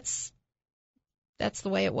 Right? Yeah. That's the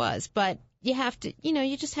way it was. But you have to,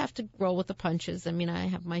 you just have to roll with the punches. I mean, I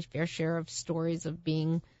have my fair share of stories of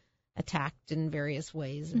being attacked in various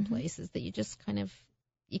ways and places that you just kind of,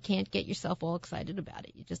 you can't get yourself all excited about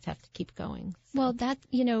it. You just have to keep going. So. Well, that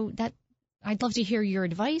I'd love to hear your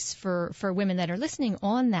advice for women that are listening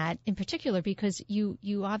on that in particular, because you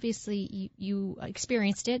obviously you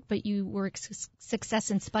experienced it, but you were success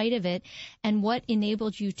in spite of it. And what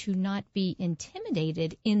enabled you to not be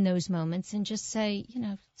intimidated in those moments and just say,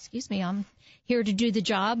 excuse me, I'm here to do the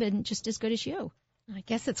job and just as good as you. I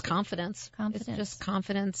guess it's confidence. It's just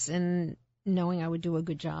confidence in knowing I would do a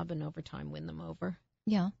good job and over time win them over.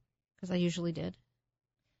 Yeah. Because I usually did.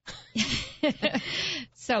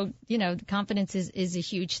 So, confidence is a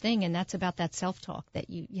huge thing, and that's about that self-talk that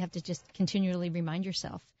you have to just continually remind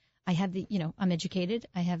yourself. I have I'm educated,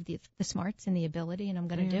 I have the smarts and the ability, and I'm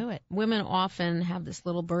going to do it. Women often have this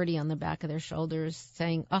little birdie on the back of their shoulders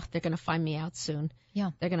saying, oh, they're going to find me out soon.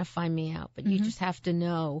 Yeah. They're going to find me out. But you just have to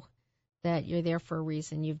know that you're there for a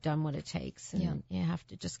reason. You've done what it takes, and you have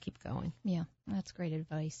to just keep going. Yeah, that's great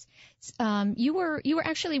advice. You were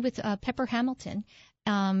actually with Pepper Hamilton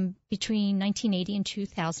between 1980 and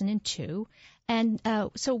 2002, and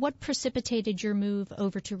so what precipitated your move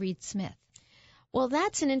over to Reed Smith? Well,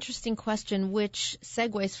 that's an interesting question, which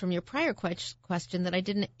segues from your prior question that I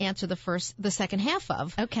didn't answer the second half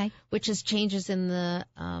of. Okay. Which is changes in the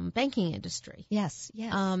banking industry. Yes.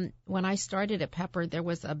 When I started at Pepper, there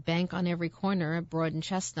was a bank on every corner at Broad and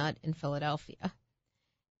Chestnut in Philadelphia.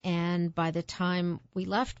 And by the time we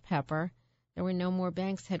left Pepper, there were no more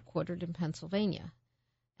banks headquartered in Pennsylvania.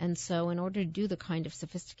 And so in order to do the kind of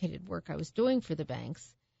sophisticated work I was doing for the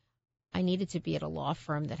banks, I needed to be at a law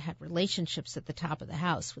firm that had relationships at the top of the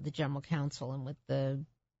house with the general counsel and with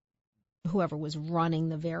whoever was running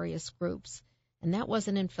the various groups. And that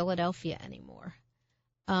wasn't in Philadelphia anymore.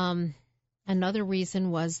 Another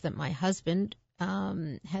reason was that my husband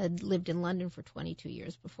had lived in London for 22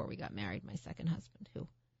 years before we got married, my second husband,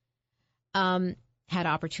 who had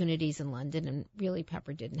opportunities in London, and really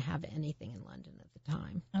Pepper didn't have anything in London at the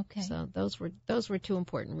time. Okay. So those were two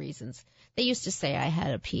important reasons. They used to say I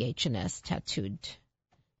had a PH&S tattooed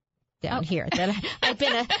down here. That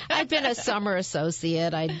I'd been a summer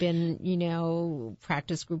associate. I'd been,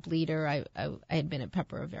 practice group leader. I had been at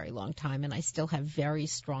Pepper a very long time, and I still have very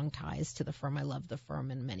strong ties to the firm. I love the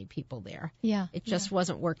firm and many people there. Yeah. It just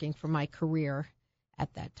wasn't working for my career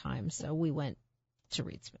at that time, so we went to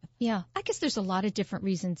Reed Smith. Yeah. I guess there's a lot of different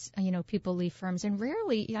reasons, people leave firms, and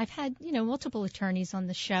rarely, I've had, multiple attorneys on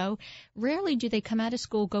the show. Rarely do they come out of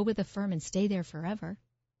school, go with a firm and stay there forever.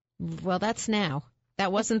 Well, that's now.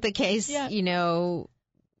 that wasn't the case. Yeah. You know,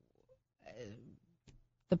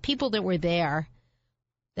 the people that were there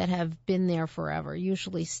that have been there forever,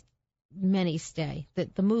 usually many stay.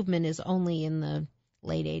 The movement is only in the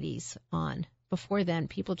late 80s on. Before then,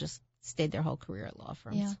 people just stayed their whole career at law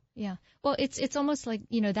firms. Yeah. Well, it's almost like,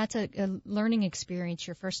 you know, that's a learning experience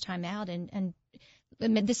your first time out. And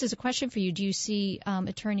this is a question for you. Do you see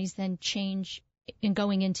attorneys then change in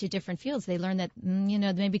going into different fields? They learn that, you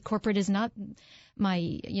know, maybe corporate is not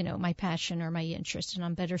my passion or my interest, and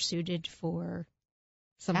I'm better suited for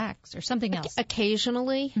some tax or something else.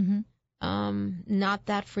 Occasionally, not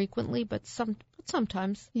that frequently, but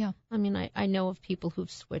sometimes. Yeah. I mean, I know of people who've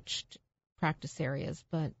switched practice areas,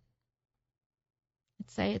 but I'd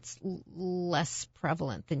say it's less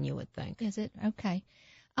prevalent than you would think. Is it? Okay.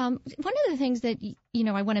 One of the things that, you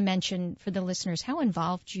know, I want to mention for the listeners, how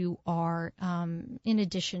involved you are, in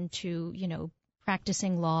addition to, you know,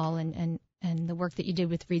 practicing law and the work that you did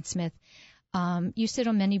with Reed Smith. You sit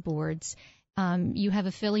on many boards. You have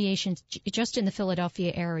affiliations just in the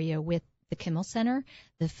Philadelphia area with the Kimmel Center,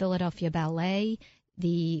 the Philadelphia Ballet,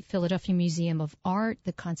 the Philadelphia Museum of Art,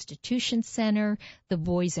 the Constitution Center, the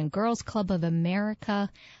Boys and Girls Club of America.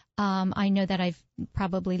 I know that I've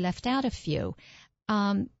probably left out a few.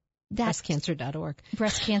 Breastcancer.org.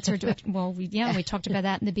 Breastcancer. Well, we talked about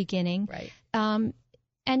that in the beginning. Right.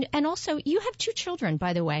 And also, you have 2 children,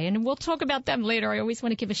 by the way, and we'll talk about them later. I always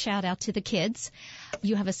want to give a shout out to the kids.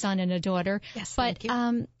 You have a son and a daughter. Yes, but thank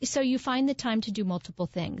you. So you find the time to do multiple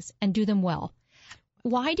things and do them well.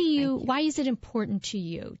 Why is it important to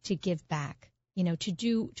you to give back? You know,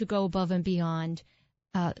 to go above and beyond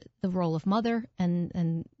the role of mother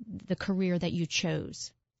and the career that you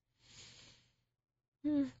chose?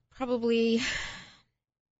 Probably,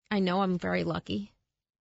 I know I'm very lucky,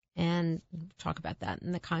 and talk about that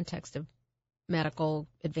in the context of medical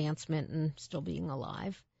advancement and still being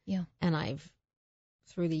alive. Yeah. And I've,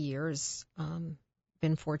 through the years,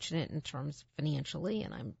 been fortunate in terms financially,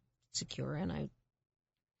 and I'm secure, and I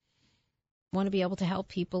want to be able to help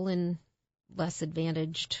people in less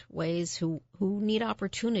advantaged ways who need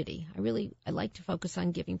opportunity. I like to focus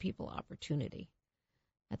on giving people opportunity.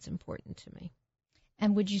 That's important to me.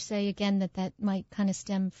 And would you say again that might kind of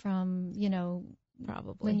stem from, you know,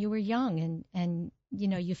 probably when you were young and you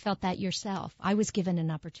know, you felt that yourself? I was given an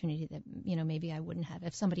opportunity that, you know, maybe I wouldn't have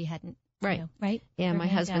if somebody hadn't. Right. You know, right? Yeah, my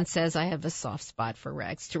husband says I have a soft spot for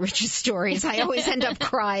rags to riches stories. I always end up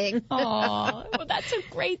crying. Oh, well, that's a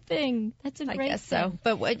great thing. That's a great thing. I guess so.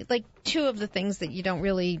 But like 2 of the things that you don't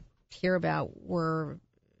really hear about were,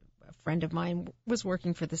 a friend of mine was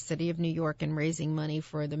working for the city of New York and raising money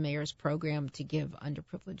for the mayor's program to give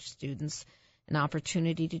underprivileged students an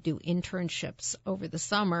opportunity to do internships over the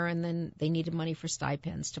summer, and then they needed money for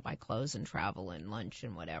stipends to buy clothes and travel and lunch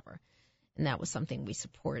and whatever. And that was something we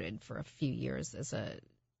supported for a few years as I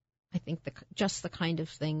think just the kind of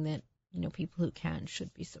thing that, you know, people who can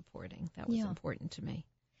should be supporting. That was important to me.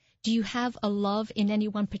 Do you have a love in any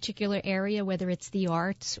one particular area, whether it's the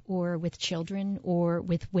arts or with children or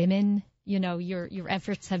with women? You know, your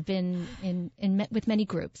efforts have been with many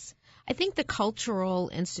groups. I think the cultural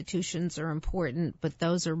institutions are important, but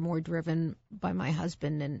those are more driven by my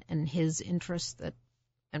husband and his interests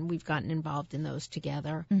and we've gotten involved in those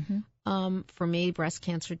together. Mm-hmm. For me,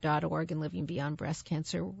 breastcancer.org and Living Beyond Breast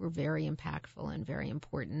Cancer were very impactful and very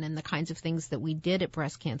important. And the kinds of things that we did at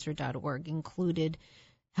breastcancer.org included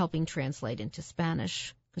helping translate into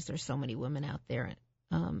Spanish, because there's so many women out there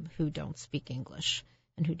who don't speak English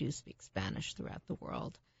and who do speak Spanish throughout the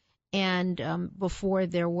world. And before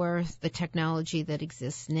there were the technology that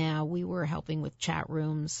exists now, we were helping with chat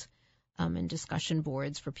rooms and discussion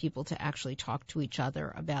boards for people to actually talk to each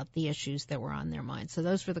other about the issues that were on their minds. So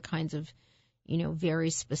those were the kinds of, you know,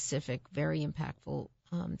 very specific, very impactful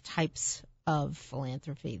types of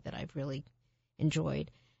philanthropy that I've really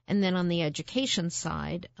enjoyed. And then on the education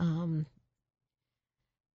side,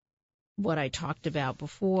 what I talked about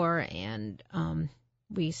before, and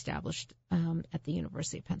we established at the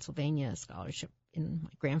University of Pennsylvania a scholarship in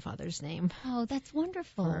my grandfather's name. Oh, that's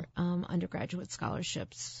wonderful. For undergraduate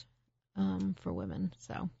scholarships for women.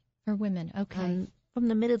 So for women, okay. From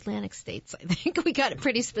the Mid-Atlantic states, I think we got it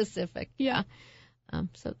pretty specific. Yeah.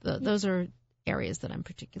 Those are areas that I'm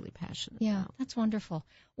particularly passionate about. Yeah, that's wonderful.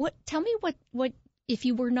 Tell me what if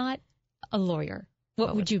you were not a lawyer,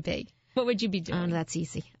 what would you be? What would you be doing? That's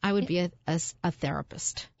easy. I would be a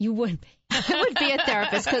therapist. You would be. I would be a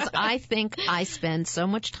therapist because I think I spend so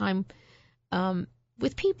much time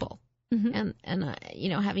with people. Mm-hmm. And you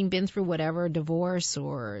know, having been through whatever, divorce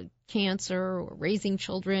or cancer or raising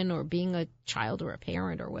children or being a child or a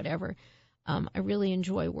parent or whatever, I really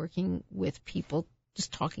enjoy working with people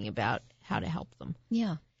just talking about how to help them.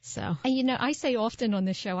 Yeah. So, and, I say often on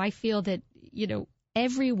the show, I feel that,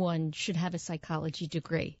 everyone should have a psychology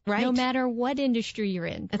degree, right? No matter what industry you're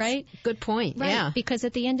in, right? Good point. Right. Yeah. Because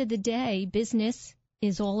at the end of the day, business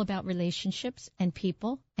is all about relationships and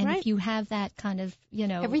people. And if you have that kind of,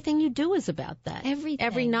 everything you do is about that. Everything.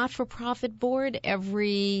 Every not-for-profit board,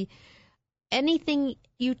 anything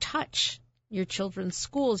you touch, your children's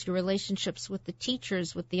schools, your relationships with the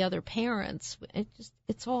teachers, with the other parents,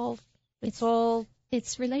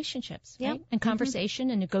 it's relationships, right? Yep. And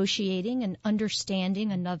conversation and negotiating and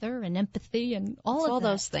understanding another and empathy and all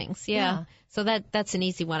those things. Yeah. So that's an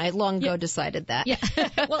easy one. I long ago decided that. Yeah.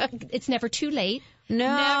 Well, it's never too late. No.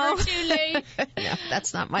 Never too late. No,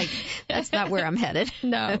 that's not where I'm headed.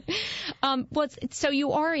 No. So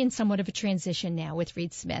you are in somewhat of a transition now with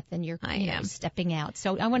Reed Smith, and you're stepping out.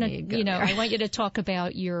 So I want to, I want you to talk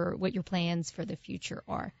about what your plans for the future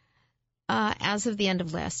are. As of the end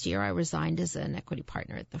of last year, I resigned as an equity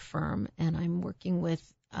partner at the firm, and I'm working with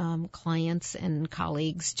clients and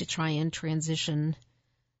colleagues to try and transition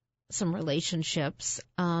some relationships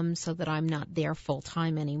so that I'm not there full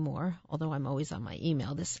time anymore, although I'm always on my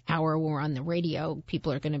email. This hour we're on the radio,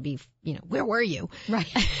 people are going to be, where were you? Right.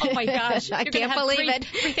 Oh, my gosh. I can't believe it.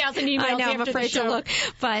 3,000 emails I know, I'm after afraid the show. to look.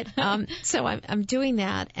 But so I'm doing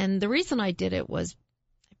that, and the reason I did it was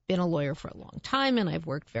I've been a lawyer for a long time, and I've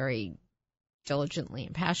worked very diligently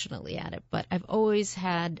and passionately at it, but I've always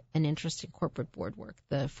had an interest in corporate board work,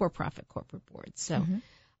 the for-profit corporate board. So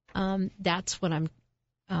that's what I'm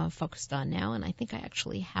focused on now, and I think I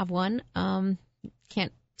actually have one.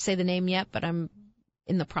 Can't say the name yet, but I'm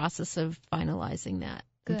in the process of finalizing that.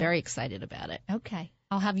 Good. I'm very excited about it. Okay.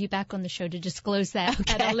 I'll have you back on the show to disclose that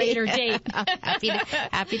at a later date.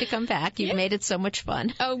 happy to come back. You've made it so much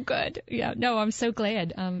fun. Oh, good. Yeah. No, I'm so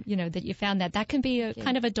glad, that you found that. That can be a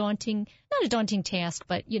kind of not a daunting task,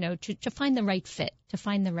 but, to find the right fit, to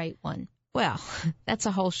find the right one. Well, that's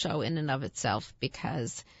a whole show in and of itself,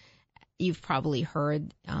 because you've probably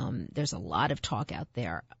heard there's a lot of talk out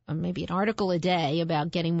there, maybe an article a day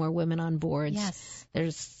about getting more women on boards. Yes.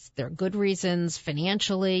 There are good reasons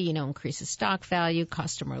financially, increases stock value,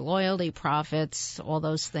 customer loyalty, profits, all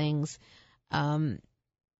those things. But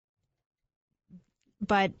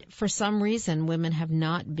for some reason, women have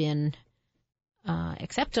not been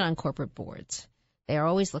accepted on corporate boards. They are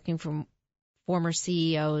always looking for former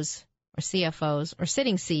CEOs or CFOs or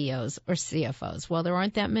sitting CEOs or CFOs. Well, there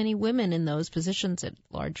aren't that many women in those positions at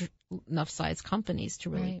large enough size companies to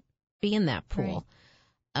really be in that pool.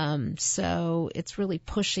 Right. So it's really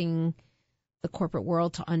pushing the corporate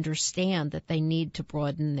world to understand that they need to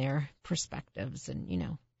broaden their perspectives.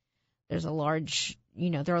 And, there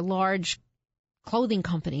are large clothing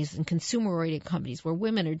companies and consumer-oriented companies where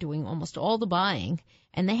women are doing almost all the buying,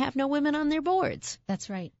 and they have no women on their boards. That's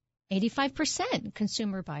right. 85%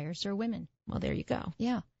 consumer buyers are women. Well, there you go.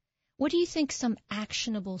 Yeah. What do you think some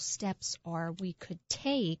actionable steps are we could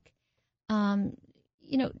take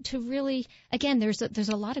to really, again, there's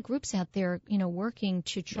a lot of groups out there, working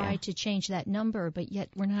to try to change that number, but yet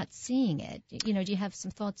we're not seeing it. Do you have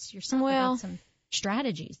some thoughts yourself about some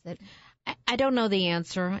strategies that? I don't know the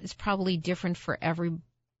answer. It's probably different for every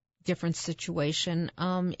different situation.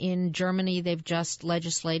 In Germany, they've just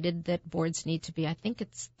legislated that boards need to be, I think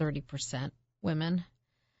it's 30% women.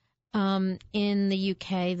 In the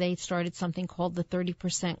UK, they started something called the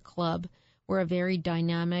 30% Club, where a very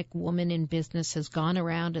dynamic woman in business has gone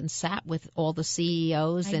around and sat with all the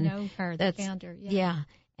CEOs. I know her, the founder. Yeah.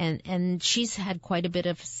 And she's had quite a bit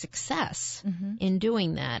of success in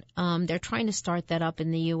doing that. They're trying to start that up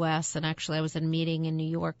in the U.S., and actually I was at a meeting in New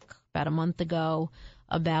York about a month ago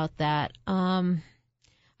about that. I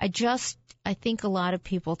think a lot of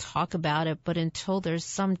people talk about it, but until there's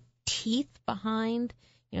some teeth behind,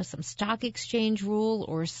 some stock exchange rule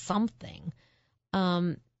or something,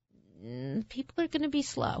 people are going to be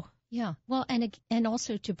slow. Yeah. Well, and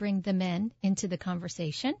also to bring the men into the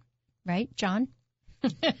conversation, right, John?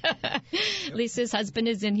 Lisa's husband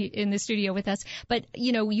is in the studio with us. But,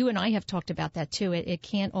 you and I have talked about that, too. It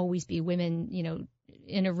can't always be women,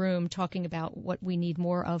 in a room talking about what we need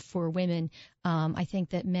more of for women. I think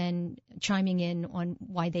that men chiming in on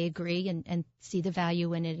why they agree and see the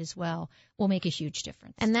value in it as well will make a huge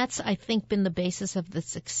difference. And that's, I think, been the basis of the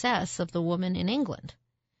success of the woman in England,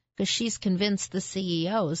 because she's convinced the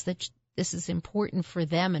CEOs that this is important for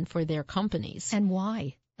them and for their companies. And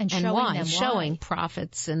why? And showing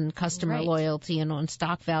profits and customer loyalty and on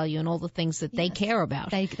stock value and all the things that they care about.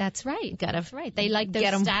 That's right. That's right. They like those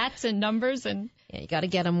stats and numbers, and you got to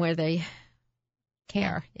get them where they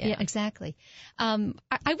care. Yeah, exactly. I want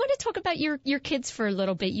to talk about your kids for a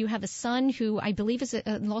little bit. You have a son who I believe is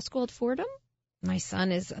in law school at Fordham. My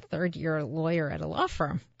son is a third-year lawyer at a law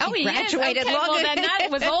firm. Oh, he graduated is? Okay, well, then that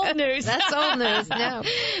was old news. That's old news. No,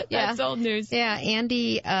 yeah. That's old news. Yeah,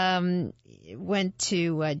 Andy went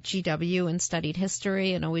to GW and studied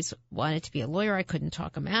history and always wanted to be a lawyer. I couldn't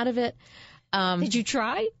talk him out of it. Did you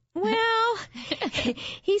try? Well,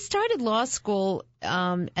 he started law school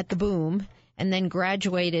at the boom and then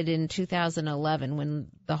graduated in 2011 when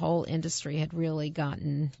the whole industry had really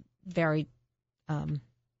gotten very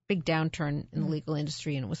big downturn in the legal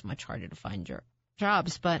industry, and it was much harder to find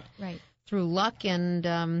jobs. But through luck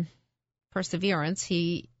and perseverance,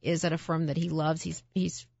 he is at a firm that he loves.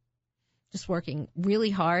 He's just working really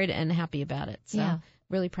hard and happy about it. So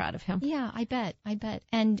really proud of him. Yeah, I bet.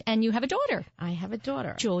 And you have a daughter. I have a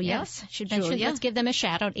daughter. Julia. Yes. Should mention, let's give them a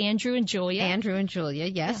shout out. Andrew and Julia. Andrew and Julia,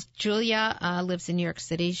 yes. Yeah. Julia lives in New York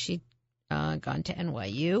City. She'd gone to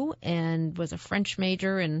NYU and was a French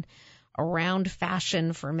major and around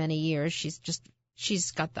fashion for many years.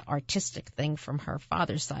 She's got the artistic thing from her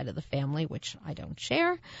father's side of the family, which I don't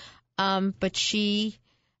share. But she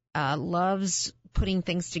loves putting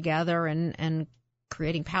things together and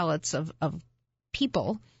creating palettes of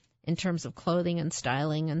people in terms of clothing and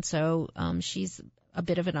styling. And so she's a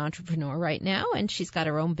bit of an entrepreneur right now, and she's got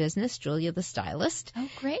her own business, Julia the Stylist. Oh,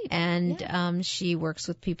 great. And she works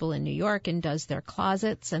with people in New York and does their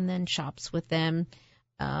closets and then shops with them.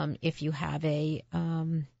 If you have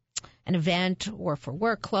an event or for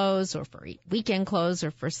work clothes or for weekend clothes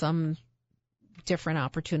or for some different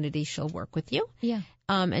opportunity, she'll work with you. Yeah.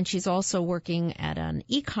 And she's also working at an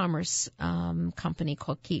e-commerce company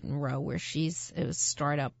called Keaton Rowe, where it was a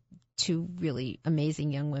startup, two really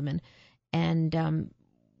amazing young women. And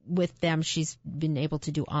with them, she's been able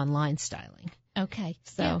to do online styling. Okay.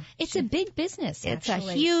 So it's a big business, It's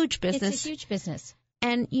actually. a huge business. It's a huge business.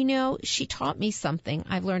 And, she taught me something.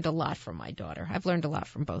 I've learned a lot from my daughter. I've learned a lot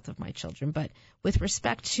from both of my children. But with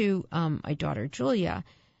respect to my daughter, Julia,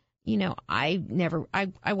 I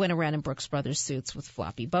went around in Brooks Brothers suits with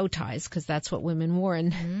floppy bow ties because that's what women wore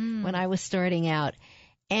when I was starting out.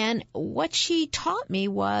 And what she taught me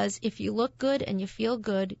was if you look good and you feel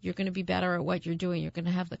good, you're going to be better at what you're doing. You're going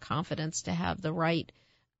to have the confidence to have the right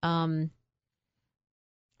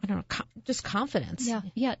just confidence.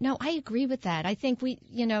 Yeah. No, I agree with that. I think we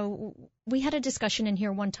had a discussion in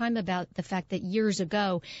here one time about the fact that years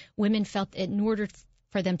ago, women felt that in order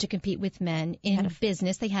for them to compete with men in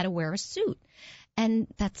business, they had to wear a suit. And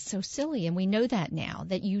that's so silly. And we know that now,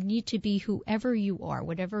 that you need to be whoever you are,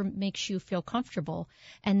 whatever makes you feel comfortable.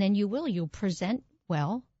 And then you'll present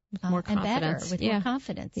well. More confidence. With more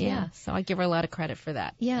confidence. Yeah. So I give her a lot of credit for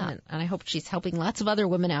that. Yeah. And I hope she's helping lots of other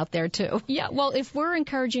women out there too. Yeah. Well, if we're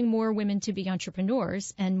encouraging more women to be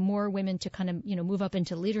entrepreneurs and more women to kind of, move up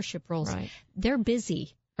into leadership roles, they're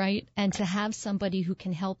busy, right? And to have somebody who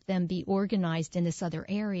can help them be organized in this other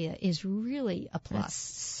area is really a plus. That's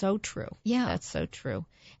so true. Yeah. That's so true.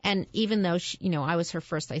 And even though I was her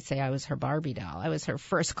first, I was her Barbie doll. I was her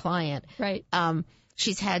first client. Right.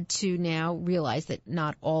 She's had to now realize that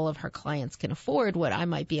not all of her clients can afford what I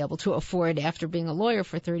might be able to afford after being a lawyer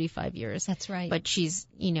for 35 years. That's right. But she's,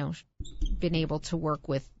 been able to work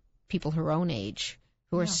with people her own age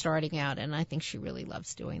who are starting out, and I think she really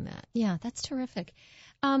loves doing that. Yeah, that's terrific.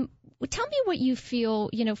 Tell me what you feel,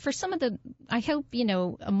 for some of I hope,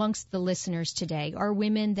 amongst the listeners today are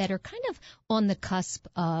women that are kind of on the cusp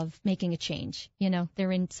of making a change.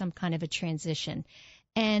 They're in some kind of a transition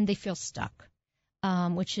and they feel stuck.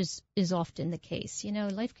 Which is often the case.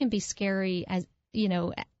 Life can be scary as,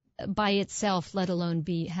 by itself, let alone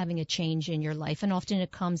be having a change in your life. And often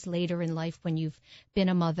it comes later in life when you've been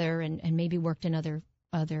a mother and maybe worked in other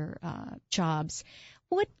jobs.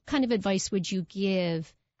 What kind of advice would you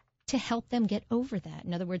give to help them get over that?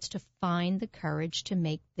 In other words, to find the courage to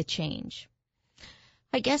make the change?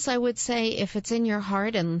 I guess I would say if it's in your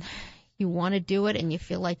heart and you want to do it and you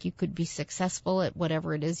feel like you could be successful at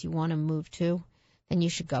whatever it is you want to move to, then you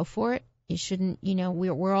should go for it. You shouldn't,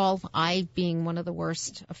 we're all, I being one of the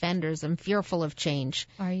worst offenders, I'm fearful of change.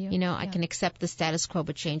 Are you? I can accept the status quo,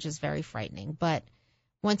 but change is very frightening. But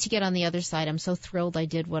once you get on the other side, I'm so thrilled I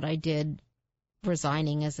did what I did,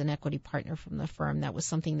 resigning as an equity partner from the firm. That was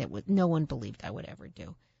something that no one believed I would ever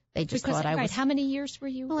do. They just thought I was. How many years were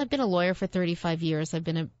you? Well, I've been a lawyer for 35 years. I've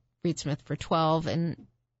been at Reed Smith for 12, and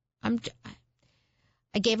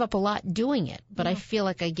I gave up a lot doing it, but I feel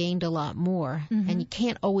like I gained a lot more. Mm-hmm. And you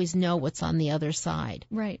can't always know what's on the other side.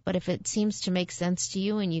 Right. But if it seems to make sense to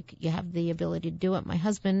you and you have the ability to do it, my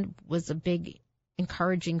husband was a big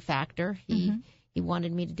encouraging factor. he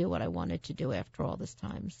wanted me to do what I wanted to do after all this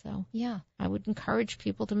time. So Yeah. I would encourage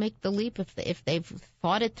people to make the leap if they've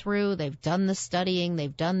thought it through, they've done the studying,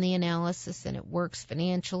 they've done the analysis, and it works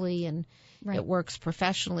financially and it works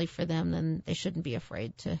professionally for them, then they shouldn't be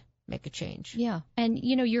afraid to make a change. Yeah. And,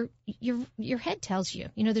 your head tells you,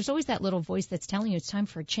 there's always that little voice that's telling you it's time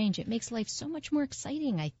for a change. It makes life so much more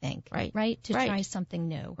exciting, I think. Right. To try something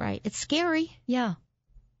new. Right. It's scary. Yeah.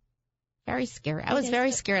 Very scary. I was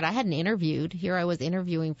very scared. I hadn't interviewed. Here I was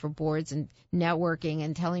interviewing for boards and networking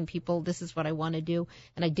and telling people this is what I want to do.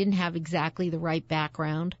 And I didn't have exactly the right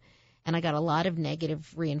background. And I got a lot of negative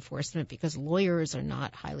reinforcement because lawyers are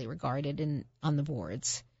not highly regarded on the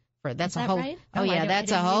boards. That's a whole. Right? Oh yeah,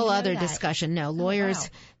 that's a whole other discussion. No, lawyers.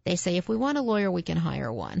 They say if we want a lawyer, we can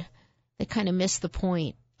hire one. They kind of miss the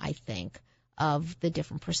point, I think, of the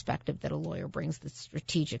different perspective that a lawyer brings, the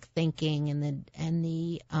strategic thinking and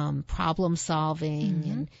the problem solving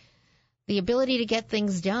and the ability to get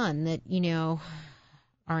things done that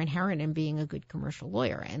are inherent in being a good commercial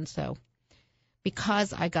lawyer. And so,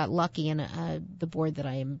 because I got lucky, and the board that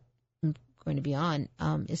I am going to be on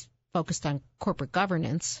is focused on corporate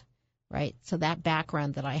governance, right? So that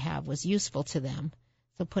background that I have was useful to them.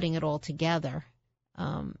 So putting it all together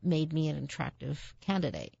made me an attractive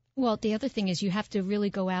candidate. Well, the other thing is you have to really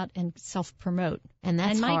go out and self-promote. And that's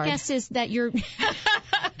hard. And my hard. guess is that you're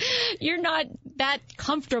not that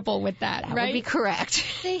comfortable with that, That right? would be correct.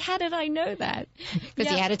 How did I know that?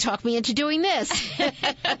 Because you had to talk me into doing this.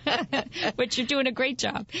 But you're doing a great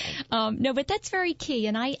job. No, but that's very key.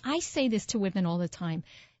 And I say this to women all the time.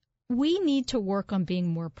 We need to work on being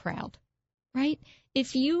more proud, right?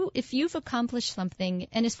 If you've accomplished something,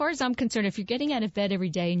 and as far as I'm concerned, if you're getting out of bed every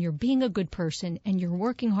day and you're being a good person and you're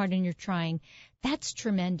working hard and you're trying, that's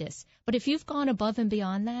tremendous. But if you've gone above and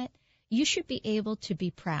beyond that, you should be able to be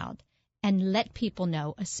proud and let people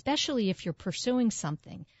know, especially if you're pursuing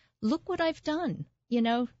something. Look what I've done,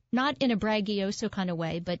 not in a braggioso kind of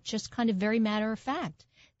way, but just kind of very matter of fact.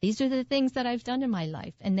 These are the things that I've done in my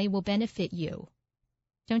life, and they will benefit you.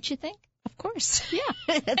 Don't you think? Of course.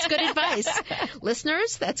 Yeah. That's good advice.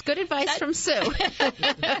 Listeners, that's good advice from Sue.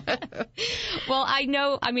 Well, I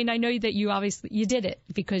know that you did it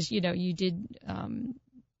because, you did,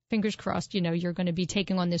 fingers crossed, you're going to be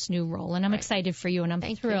taking on this new role. And I'm excited for you, and I'm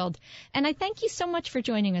thrilled. And I thank you so much for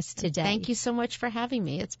joining us today. Thank you so much for having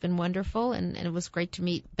me. It's been wonderful, and it was great to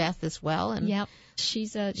meet Beth as well. And yep.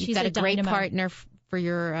 She's got a great partner for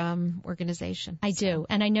your organization. I do.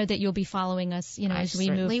 And I know that you'll be following us, as we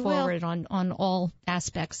move forward on all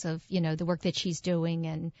aspects of, the work that she's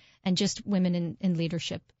doing and just women in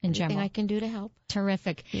leadership in general. Anything I can do to help.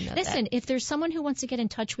 Terrific. Listen, if there's someone who wants to get in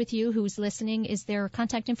touch with you who's listening, is there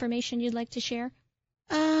contact information you'd like to share?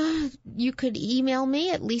 You could email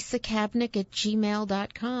me at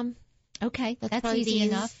lisacabnick@gmail.com. Okay. That's easy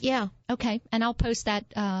enough. Yeah. Okay. And I'll post that,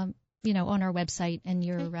 on our website, and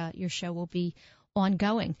your show will be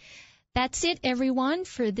ongoing. That's it, everyone,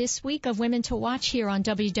 for this week of Women to Watch here on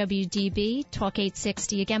WWDB Talk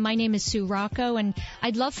 860. Again, my name is Sue Rocco, and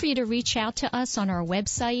I'd love for you to reach out to us on our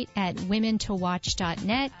website at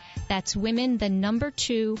womentowatch.net. That's women,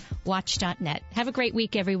 2, watch.net. Have a great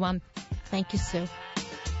week, everyone. Thank you, Sue.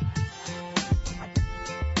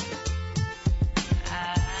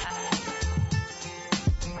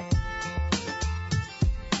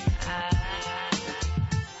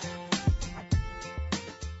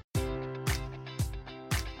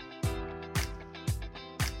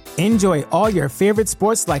 Enjoy all your favorite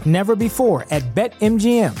sports like never before at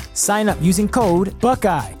BetMGM. Sign up using code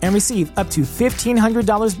Buckeye and receive up to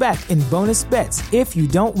 $1,500 back in bonus bets if you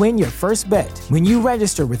don't win your first bet. When you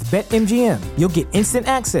register with BetMGM, you'll get instant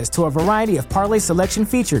access to a variety of parlay selection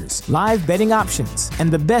features, live betting options,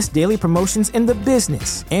 and the best daily promotions in the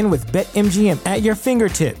business. And with BetMGM at your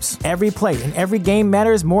fingertips, every play and every game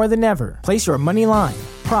matters more than ever. Place your money line,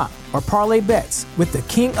 prop, or parlay bets with the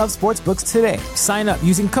king of sportsbooks today. Sign up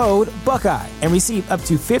using code Buckeye and receive up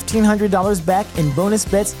to $1,500 back in bonus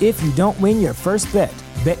bets if you don't win your first bet.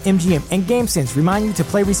 BetMGM and GameSense remind you to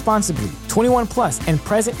play responsibly. 21 plus and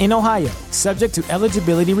present in Ohio, subject to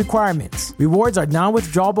eligibility requirements. Rewards are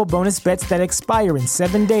non-withdrawable bonus bets that expire in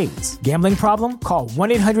 7 days. Gambling problem? Call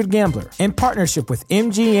 1-800-GAMBLER in partnership with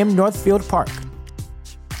MGM Northfield Park.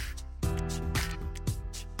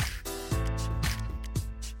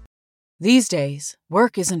 These days,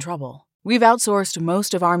 work is in trouble. We've outsourced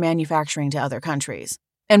most of our manufacturing to other countries.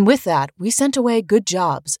 And with that, we sent away good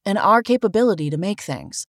jobs and our capability to make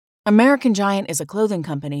things. American Giant is a clothing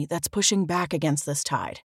company that's pushing back against this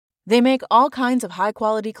tide. They make all kinds of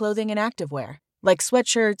high-quality clothing and activewear, like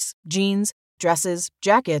sweatshirts, jeans, dresses,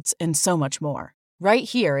 jackets, and so much more, right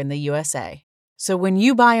here in the USA. So when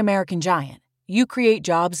you buy American Giant, you create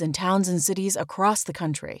jobs in towns and cities across the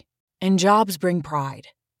country. And jobs bring pride,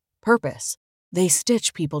 purpose. They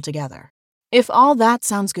stitch people together. If all that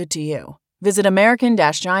sounds good to you, visit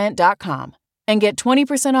American-Giant.com and get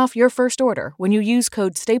 20% off your first order when you use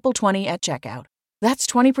code STAPLE20 at checkout. That's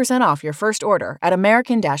 20% off your first order at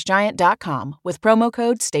American-Giant.com with promo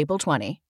code STAPLE20.